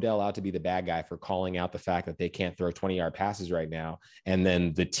Odell out to be the bad guy for calling out the fact that they can't throw 20-yard passes right now. And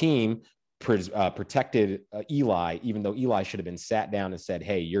then the team protected Eli, even though Eli should have been sat down and said,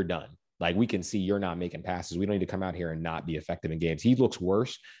 hey, you're done. Like, we can see you're not making passes. We don't need to come out here and not be effective in games. He looks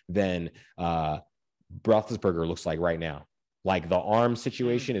worse than Roethlisberger looks like right now. Like, the arm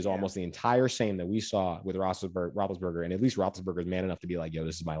situation is almost the entire same that we saw with Roethlisberger. And at least Roethlisberger is man enough to be like, yo,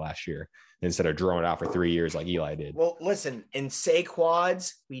 this is my last year, instead of drawing it out for 3 years like Eli did. Well, listen, in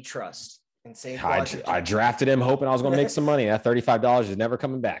Saquads, we trust. I drafted him hoping I was going to make some money. That $35 is never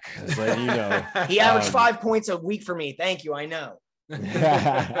coming back. Just letting you know. He averaged 5 points a week for me. Thank you. I know.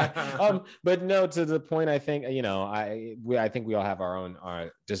 But no, to the point, I think, I think we all have our own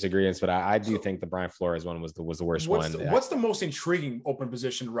disagreements, but I do think the Brian Flores one was the worst one. What's the most intriguing open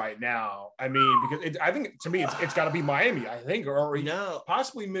position right now? I mean, because I think to me, it's got to be Miami, I think, or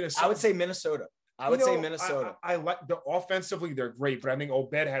possibly Minnesota. I would say Minnesota. I like the offensively, they're great, but I think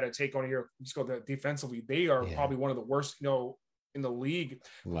Obed had a take on here. Let's go defensively. They are probably one of the worst, in the league.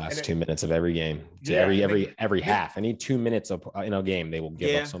 Last 2 minutes of every game, every half. I need 2 minutes in a game. They will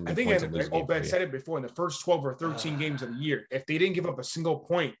give up some. I think Obed said it before, in the first 12 or 13 games of the year, if they didn't give up a single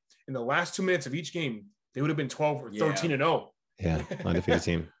point in the last 2 minutes of each game, they would have been 12 or 13-0. Yeah, undefeated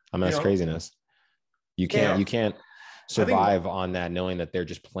team. I mean, that's craziness. You can't survive on that, knowing that they're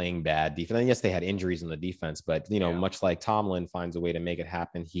just playing bad defense. And yes, they had injuries in the defense, but much like Tomlin finds a way to make it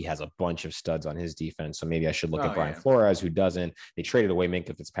happen, he has a bunch of studs on his defense. So maybe I should look at Brian Flores, who doesn't. They traded away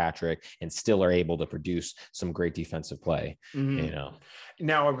Minkah Fitzpatrick and still are able to produce some great defensive play.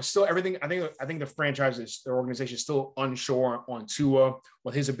 Now, it was still everything. I think the organization is still unsure on Tua,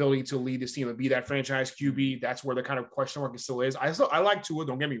 with his ability to lead this team and be that franchise QB. That's where the kind of question mark still is. I like Tua,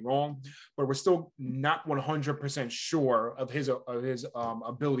 don't get me wrong, but we're still not 100% sure of his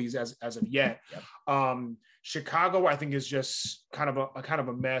abilities as of yet. Chicago, I think, is just kind of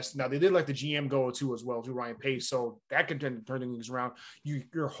a mess. Now, they did let the GM go too as well, to Ryan Pace, so that could turn things around.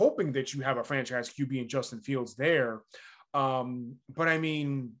 You're hoping that you have a franchise QB in Justin Fields there. But I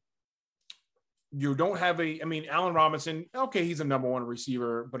mean, you don't have Allen Robinson. Okay, he's a number one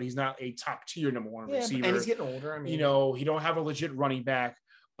receiver, but he's not a top tier number one receiver. And he's getting older. He don't have a legit running back.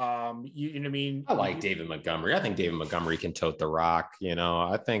 You know what I mean? I like David Montgomery. I think David Montgomery can tote the rock.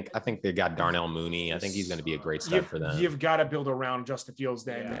 I think they got Darnell Mooney. I think he's going to be a great stud for them. You've got to build around Justin Fields.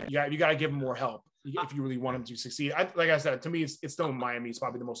 Then you got to give him more help. if you really want him to succeed. Like I said, to me, it's still Miami. It's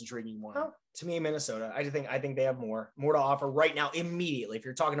probably the most intriguing one. Well, to me, Minnesota. I think they have more to offer right now immediately. If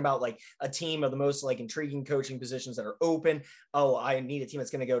you're talking about like a team of the most like intriguing coaching positions that are open, I need a team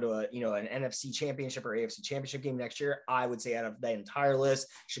that's going to go to an NFC championship or AFC championship game next year. I would say out of that entire list,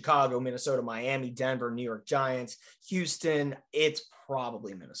 Chicago, Minnesota, Miami, Denver, New York Giants, Houston, it's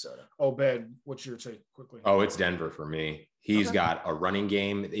probably Minnesota. Obed, what's your take quickly? Oh, it's Denver for me. He's got a running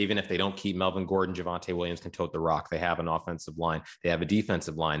game. Even if they don't keep Melvin Gordon, Javonte Williams can tote the rock. They have an offensive line. They have a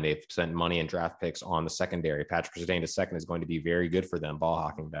defensive line. They've spent money and draft picks on the secondary. Patrick Surtain II is going to be very good for them, ball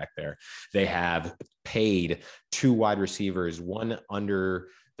hawking back there. They have paid 2 wide receivers, one under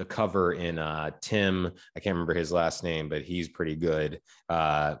the cover in Tim. I can't remember his last name, but he's pretty good.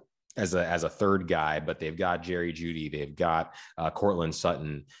 As a third guy, but they've got Jerry Jeudy, they've got Cortland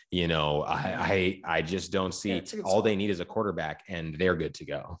Sutton. I just don't see all they need is a quarterback, and they're good to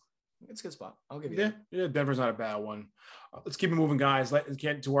go. It's a good spot. I'll give you that. Yeah, Denver's not a bad one. Let's keep it moving, guys. Let's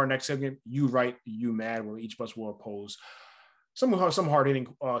get to our next segment. You right, you mad, where each of us will oppose some hard-hitting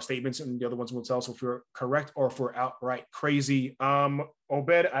statements, and the other ones will tell us if we're correct or if we're outright crazy.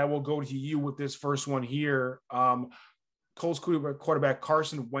 Obed, I will go to you with this first one here. Colts quarterback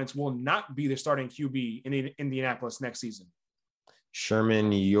Carson Wentz will not be the starting QB in Indianapolis next season.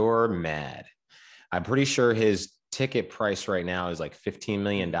 Sherman, you're mad. I'm pretty sure his ticket price right now is like $15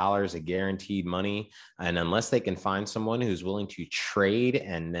 million, a guaranteed money. And unless they can find someone who's willing to trade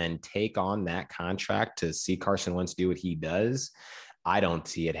and then take on that contract to see Carson Wentz do what he does, I don't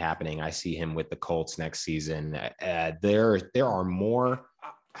see it happening. I see him with the Colts next season.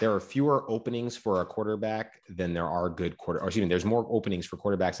 There are fewer openings for a quarterback than there are good there's more openings for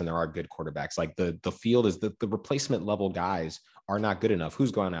quarterbacks than there are good quarterbacks. Like the field is the replacement level guys are not good enough.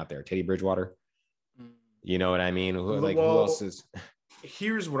 Who's going out there? Teddy Bridgewater? You know what I mean? Who else is?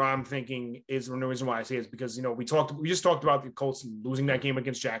 Here's what I'm thinking is the reason why I say it is because, we just talked about the Colts losing that game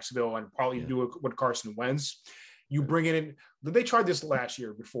against Jacksonville and probably do it with Carson Wentz. You bring it in. They tried this last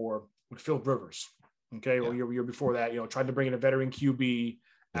year before with Phil Rivers. Okay. Or year before that, tried to bring in a veteran QB.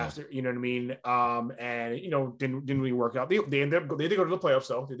 After, you know what I mean? And, didn't really work out. They did go to the playoffs,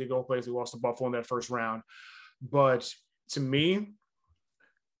 though. They did go to playoffs. They lost to Buffalo in that first round. But to me,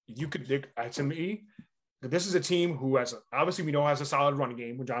 this is a team who obviously we know has a solid running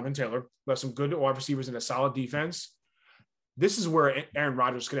game with Jonathan Taylor, but some good wide receivers and a solid defense. This is where Aaron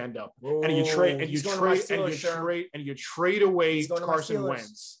Rodgers could end up. Whoa, and you trade away Carson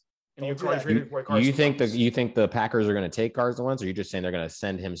Wentz. And you think the Packers are going to take Carson Wentz, or you're just saying they're going to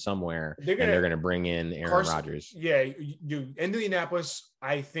send him somewhere and they're going to bring in Aaron Rodgers? Yeah, Indianapolis,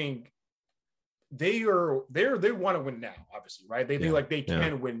 I think they want to win now, obviously, right? They feel like they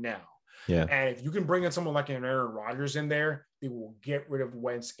can win now. Yeah. And if you can bring in someone like an Aaron Rodgers in there, they will get rid of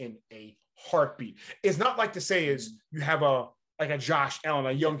Wentz in a heartbeat. It's not like to say is you have a Josh Allen,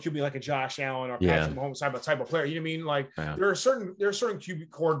 a young QB like a Josh Allen or Patrick Mahomes type of player. You know what I mean? Like there are certain QB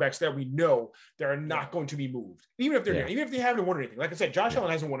quarterbacks that we know that are not going to be moved, even if they haven't won anything. Like I said, Josh Allen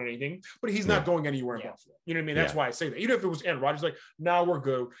hasn't won anything, but he's not going anywhere in Buffalo. You know what I mean? That's why I say that. Even if it was Aaron Rodgers, we're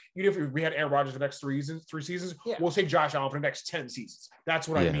good. Even if we had Aaron Rodgers for the next three seasons, we'll take Josh Allen for the next 10 seasons. That's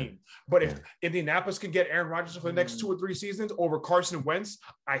what I mean. But if Indianapolis can get Aaron Rodgers for the next 2 or 3 seasons over Carson Wentz,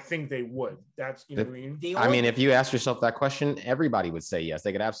 I think they would. That's what I mean. If you ask yourself that question, everybody would say yes.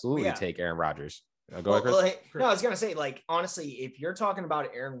 They could absolutely take Aaron Rodgers. Go ahead, Chris. No, I was going to say, honestly, if you're talking about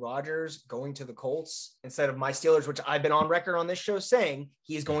Aaron Rodgers going to the Colts instead of my Steelers, which I've been on record on this show saying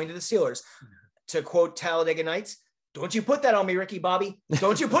he's going to the Steelers, to quote Talladega Nights, don't you put that on me, Ricky Bobby.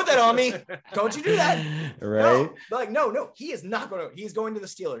 Don't you put that on me. Don't you do that. Right. No, he is not going to. He's going to the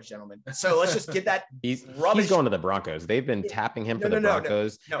Steelers, gentlemen. So let's just get that. He's going to the Broncos. They've been tapping him for the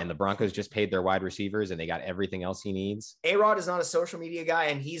Broncos, and the Broncos just paid their wide receivers, and they got everything else he needs. A-Rod is not a social media guy,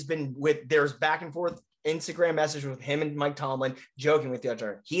 and he's been there's back and forth Instagram message with him and Mike Tomlin joking with the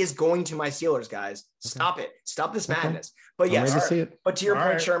other. He is going to my Steelers, guys. Stop it. Stop this madness. But yes, but to your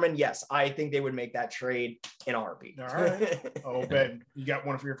point, Sherman, yes, I think they would make that trade in a heartbeat. All right. Ben, you got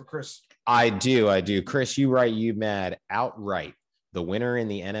one for Chris. I do. Chris, you right, you mad outright. The winner in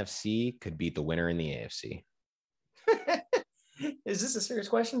the NFC could beat the winner in the AFC. Is this a serious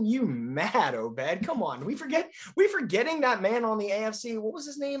question? You mad, Obed? Come on. We forgetting that man on the AFC. What was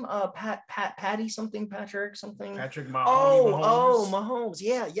his name? Patty something, Patrick something. Patrick Mahomes. Mahomes.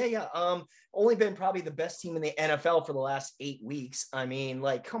 Yeah. Only been probably the best team in the NFL for the last 8 weeks. I mean,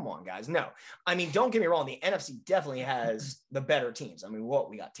 come on, guys. No. I mean, don't get me wrong. The NFC definitely has the better teams. I mean,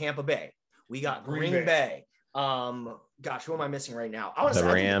 we got Tampa Bay. We got Green Bay. Gosh, who am I missing right now? The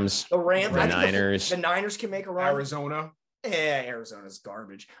Rams. The Niners. The Niners can make a run. Arizona. Arizona's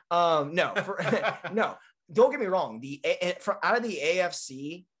garbage. No, no. Don't get me wrong. Out of the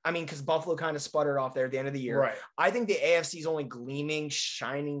AFC, I mean, because Buffalo kind of sputtered off there at the end of the year. Right. I think the AFC's only gleaming,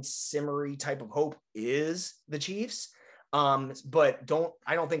 shining, simmery type of hope is the Chiefs. But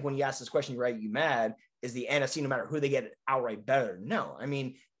I don't think when you ask this question, right, you mad, is the NFC, no matter who they get outright better. No, I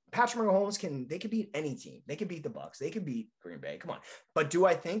mean, Patrick Mahomes they could beat any team. They could beat the Bucs. They could beat Green Bay. Come on. But do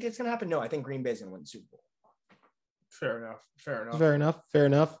I think it's going to happen? No, I think Green Bay's going to win the Super Bowl. Fair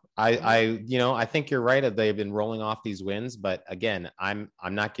enough. I think you're right. They've been rolling off these wins, but again, I'm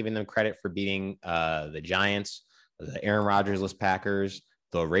not giving them credit for beating the Giants, the Aaron Rodgers-less Packers,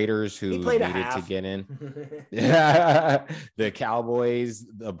 the Raiders who needed to get in, the Cowboys,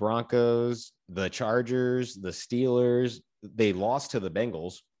 the Broncos, the Chargers, the Steelers. They lost to the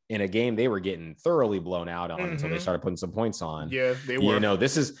Bengals in a game they were getting thoroughly blown out on until they started putting some points on. Yeah, they were.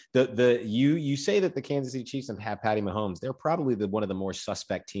 This is you say that the Kansas City Chiefs have Patty Mahomes. They're probably one of the more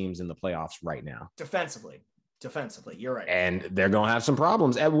suspect teams in the playoffs right now. Defensively, you're right. And they're going to have some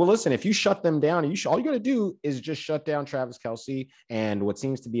problems. And well, listen, if you shut them down, all you got to do is just shut down Travis Kelce and what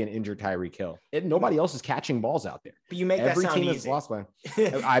seems to be an injured Tyreek Hill. Nobody else is catching balls out there. But you make every that sound team easy. That's lost one.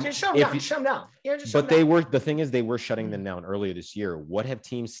 Just shut them down. Yeah, just but they were, the thing is, they were shutting them down earlier this year. What have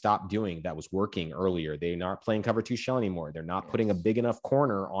teams stopped doing that was working earlier? They're not playing cover 2 shell anymore. They're not putting a big enough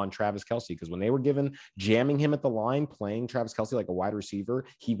corner on Travis Kelce, because when they were jamming him at the line, playing Travis Kelce like a wide receiver,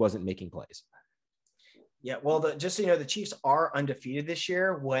 he wasn't making plays. Yeah, well, just so you know, the Chiefs are undefeated this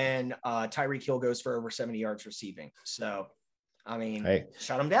year when Tyreek Hill goes for over 70 yards receiving. So, I mean,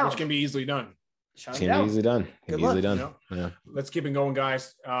 shut them down. Which can be easily done. Easily done. Yeah. Let's keep it going,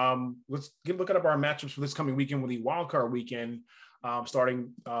 guys. Let's look at our matchups for this coming weekend with the wild card weekend,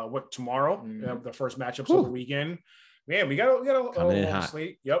 starting tomorrow, the first matchups of the weekend. Man, we got a long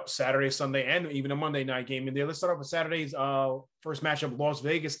slate. Yep, Saturday, Sunday, and even a Monday night game in there. Let's start off with Saturday's first matchup: Las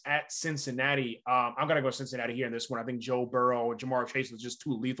Vegas at Cincinnati. I'm gonna go Cincinnati here in this one. I think Joe Burrow and Jamar Chase was just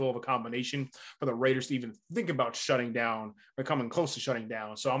too lethal of a combination for the Raiders to even think about shutting down or coming close to shutting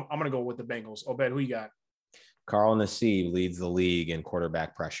down. So I'm gonna go with the Bengals. Obed, who you got? Carl Nassib leads the league in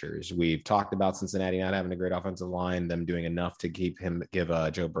quarterback pressures. We've talked about Cincinnati not having a great offensive line, them doing enough to give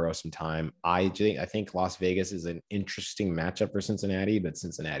Joe Burrow some time. I think Las Vegas is an interesting matchup for Cincinnati, but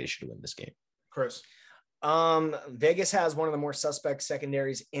Cincinnati should win this game. Chris? Vegas has one of the more suspect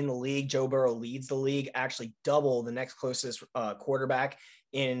secondaries in the league. Joe Burrow leads the league, actually double the next closest quarterback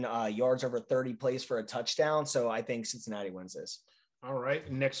in yards over 30 plays for a touchdown. So I think Cincinnati wins this. All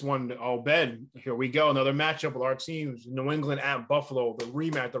right. Next one, Ben. Here we go. Another matchup with our teams, New England at Buffalo, the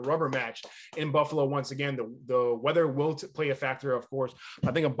rematch, the rubber match in Buffalo. Once again, the weather will play a factor, of course.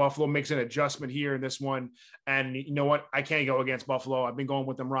 I think Buffalo makes an adjustment here in this one. And you know what? I can't go against Buffalo. I've been going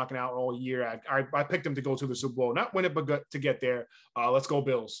with them rocking out all year. I picked them to go to the Super Bowl, not win it, but to get there. Let's go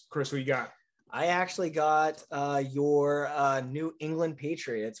Bills. Chris, who you got? I actually got your New England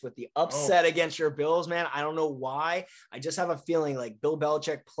Patriots with the upset against your Bills, man. I don't know why. I just have a feeling like Bill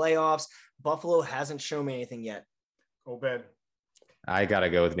Belichick playoffs. Buffalo hasn't shown me anything yet. Obed. I got to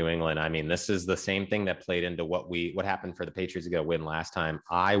go with New England. I mean, this is the same thing that played into what happened for the Patriots to get a win last time.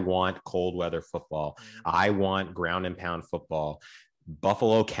 I want cold weather football. I want ground and pound football.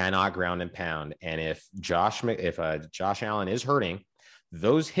 Buffalo cannot ground and pound. And if Josh Allen is hurting,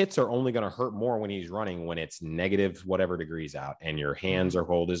 those hits are only going to hurt more when he's running, when it's negative whatever degrees out and your hands are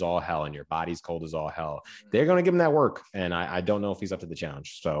cold as all hell and your body's cold as all hell. They're going to give him that work. And I don't know if he's up to the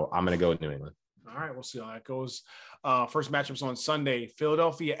challenge. So I'm going to go with New England. All right, we'll see how that goes. First matchups on Sunday,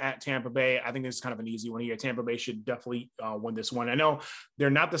 Philadelphia at Tampa Bay. I think this is kind of an easy one here. Tampa Bay should definitely win this one. I know they're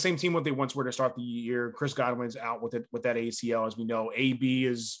not the same team what they once were to start the year. Chris Godwin's out with that ACL, as we know. AB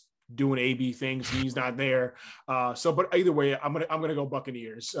is doing AB things. He's not there. But either way, I'm gonna go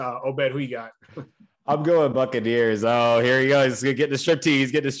Buccaneers. Obed, who you got? I'm going Buccaneers. Oh, here he goes. He's getting the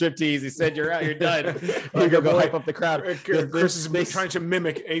striptease. He said, "You're out. You're done." You're gonna go hype up the crowd. Chris is trying to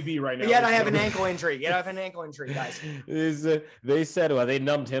mimic AB right now. Yeah, I have an ankle injury. Guys. They said, well, they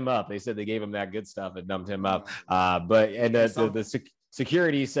numbed him up. They said they gave him that good stuff and numbed him up. The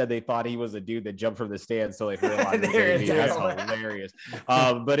security said they thought he was a dude that jumped from the stands, so they realized that's hilarious.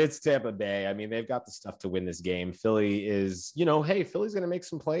 But it's Tampa Bay. I mean, they've got the stuff to win this game. Philly is, Philly's going to make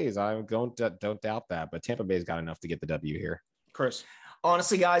some plays. I don't doubt that. But Tampa Bay's got enough to get the W here. Chris.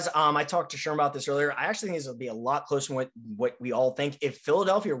 Honestly, guys, I talked to Sherm about this earlier. I actually think this will be a lot closer than what we all think. If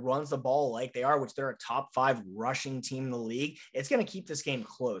Philadelphia runs the ball like they are, which they're a top 5 rushing team in the league, it's going to keep this game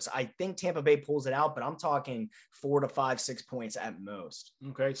close. I think Tampa Bay pulls it out, but I'm talking 4 to 5, 6 points at most.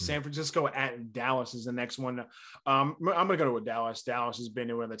 Okay. San Francisco at Dallas is the next one. I'm going to go with Dallas. Dallas has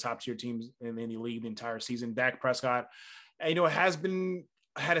been one of the top tier teams in the league the entire season. Dak Prescott And, it has been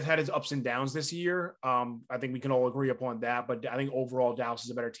had its ups and downs this year. I think we can all agree upon that. But I think overall Dallas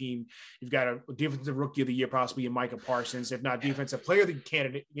is a better team. You've got a defensive rookie of the year possibly in Micah Parsons, if not defensive player of the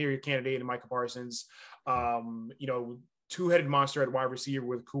candidate in Micah Parsons. Two-headed monster at wide receiver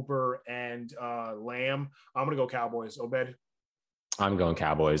with Cooper and Lamb. I'm gonna go Cowboys. Obed. I'm going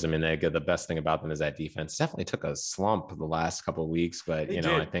Cowboys. I mean, the best thing about them is that defense definitely took a slump the last couple of weeks, but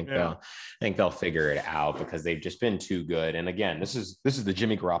I think they'll figure it out because they've just been too good. And again, this is the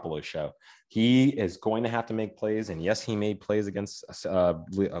Jimmy Garoppolo show. He is going to have to make plays, and yes, he made plays against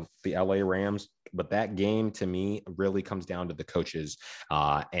the LA Rams, but that game to me really comes down to the coaches.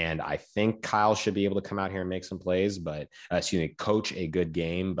 And I think Kyle should be able to come out here and make some plays, but coach a good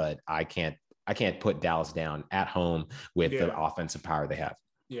game. But I can't put Dallas down at home with the offensive power they have.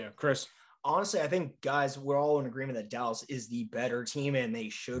 Yeah, Chris. Honestly, I think, guys, we're all in agreement that Dallas is the better team and they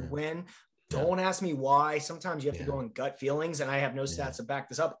should win. Don't ask me why. Sometimes you have to go on gut feelings, and I have no stats to back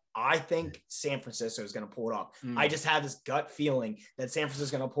this up. I think San Francisco is going to pull it off. I just have this gut feeling that San Francisco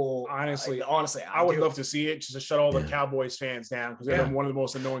is going to pull. Honestly, I would love to see it just to shut all the Cowboys fans down because they're one of the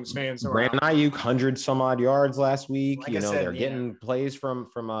most annoying fans around. Brandon Ayuk, 100 some odd yards last week. They're getting plays from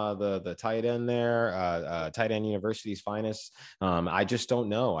the tight end there, tight end university's finest. I just don't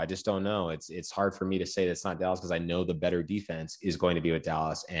know. It's hard for me to say that's not Dallas because I know the better defense is going to be with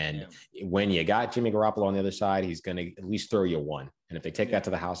Dallas. And when you got Jimmy Garoppolo on the other side, he's going to at least throw you one. And if they take that to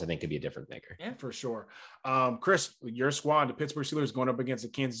the house, I think it could be a difference maker. Yeah, for sure. Chris, your squad, the Pittsburgh Steelers, going up against the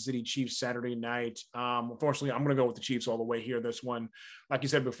Kansas City Chiefs Saturday night. Unfortunately, I'm going to go with the Chiefs all the way here. This one, like you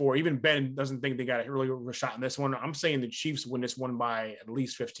said before, even Ben doesn't think they got a really a shot in this one. I'm saying the Chiefs win this one by at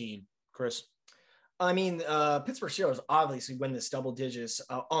least 15. Chris? I mean, Pittsburgh Steelers obviously win this double digits.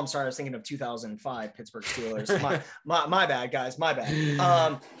 I'm sorry, I was thinking of 2005 Pittsburgh Steelers. my bad, guys. My bad.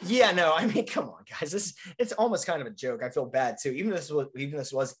 I mean, come on, guys. It's almost kind of a joke. I feel bad too. Even if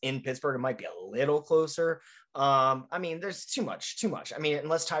this was in Pittsburgh, it might be a little closer. I mean, there's too much. I mean,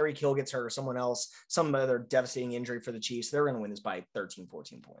 unless Tyreek Hill gets hurt or someone else, some other devastating injury for the Chiefs, they're going to win this by 13,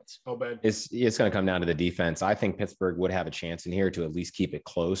 14 points. Oh, bad. It's going to come down to the defense. I think Pittsburgh would have a chance in here to at least keep it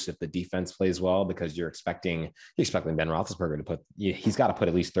close if the defense plays well, because you're expecting Ben Roethlisberger he's got to put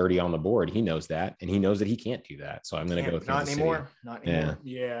at least 30 on the board. He knows that, and he knows that he can't do that. So I'm going to go with Kansas City. Not anymore.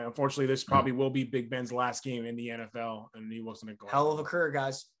 Yeah. Unfortunately, this probably will be Big Ben's last game in the NFL, and he wasn't going to go. Hell of a career,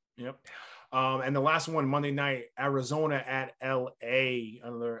 guys. Yep. And the last one, Monday night, Arizona at LA,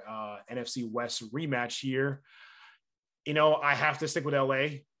 another NFC West rematch here. I have to stick with LA.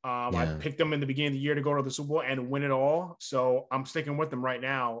 I picked them in the beginning of the year to go to the Super Bowl and win it all. So I'm sticking with them right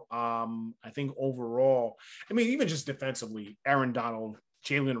now. I think overall, even just defensively, Aaron Donald,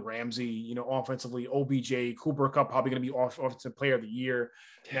 Jalen Ramsey, offensively, OBJ, Cooper Kupp probably going to be offensive player of the year.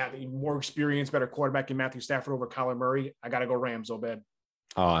 Now, more experience, better quarterback in Matthew Stafford over Kyler Murray. I got to go Rams, Obed.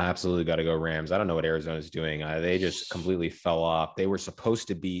 Oh, I absolutely got to go Rams. I don't know what Arizona's doing. They just completely fell off. They were supposed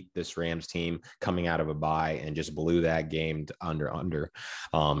to beat this Rams team coming out of a bye and just blew that game under.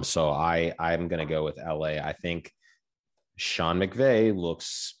 So I'm going to go with LA. I think Sean McVay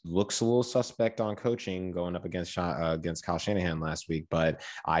looks a little suspect on coaching going up against Kyle Shanahan last week. But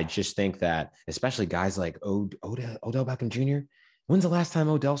I just think that especially guys like Odell Beckham Jr., when's the last time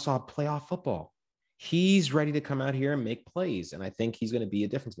Odell saw playoff football? He's ready to come out here and make plays, and I think he's going to be a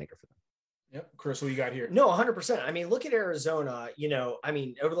difference maker for them. Yep. Chris, what you got here? No, 100%. Look at Arizona.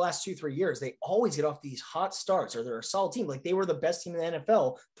 Over the last 2-3 years, they always get off these hot starts, or they're a solid team. Like, they were the best team in the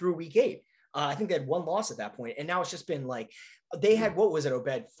NFL through week 8. I think they had one loss at that point, and now it's just been like they had, what was it,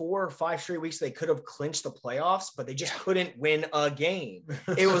 Obed, 4 or 5 straight weeks they could have clinched the playoffs, but they just couldn't win a game.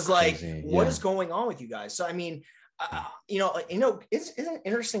 It was like, what is going on with you guys? So, isn't it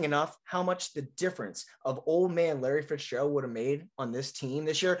interesting enough how much the difference of old man Larry Fitzgerald would have made on this team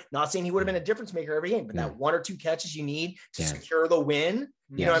this year? Not saying he would have been a difference maker every game, but that 1 or 2 catches you need to secure the win.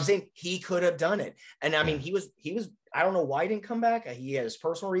 You know what I'm saying? He could have done it. And he was, I don't know why he didn't come back. He had his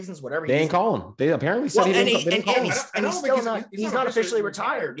personal reasons, whatever. They didn't call him. They apparently said he didn't call him. And he's not officially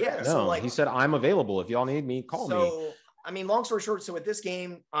retired. Yeah. No, so he said, I'm available. If y'all need me, call me. Long story short, so with this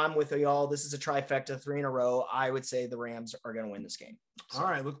game, I'm with y'all. This is a trifecta, 3 in a row. I would say the Rams are going to win this game. So. All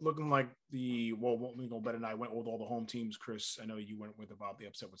right. Looking like we go better than I went with all the home teams. Chris, I know you went with about the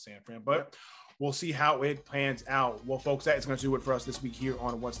upset with San Fran, but we'll see how it plans out. Well, folks, that is going to do it for us this week here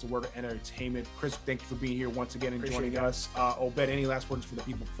on What's the Word Entertainment. Chris, thank you for being here once again and joining us. Obed, any last words for the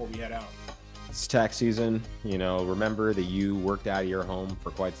people before we head out? It's tax season. Remember that you worked out of your home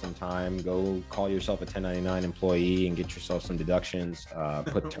for quite some time. Go call yourself a 1099 employee and get yourself some deductions.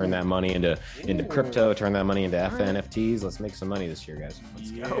 Turn that money into crypto. Turn that money into NFTs. Let's make some money this year, guys.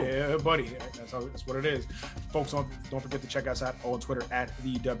 Let's go, buddy. That's what it is, folks. Don't forget to check us out on Twitter at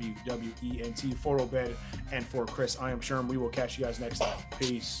the WWENT. For Obed and for Chris, I am Sherm. We will catch you guys next time.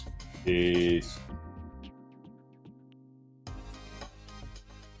 Peace.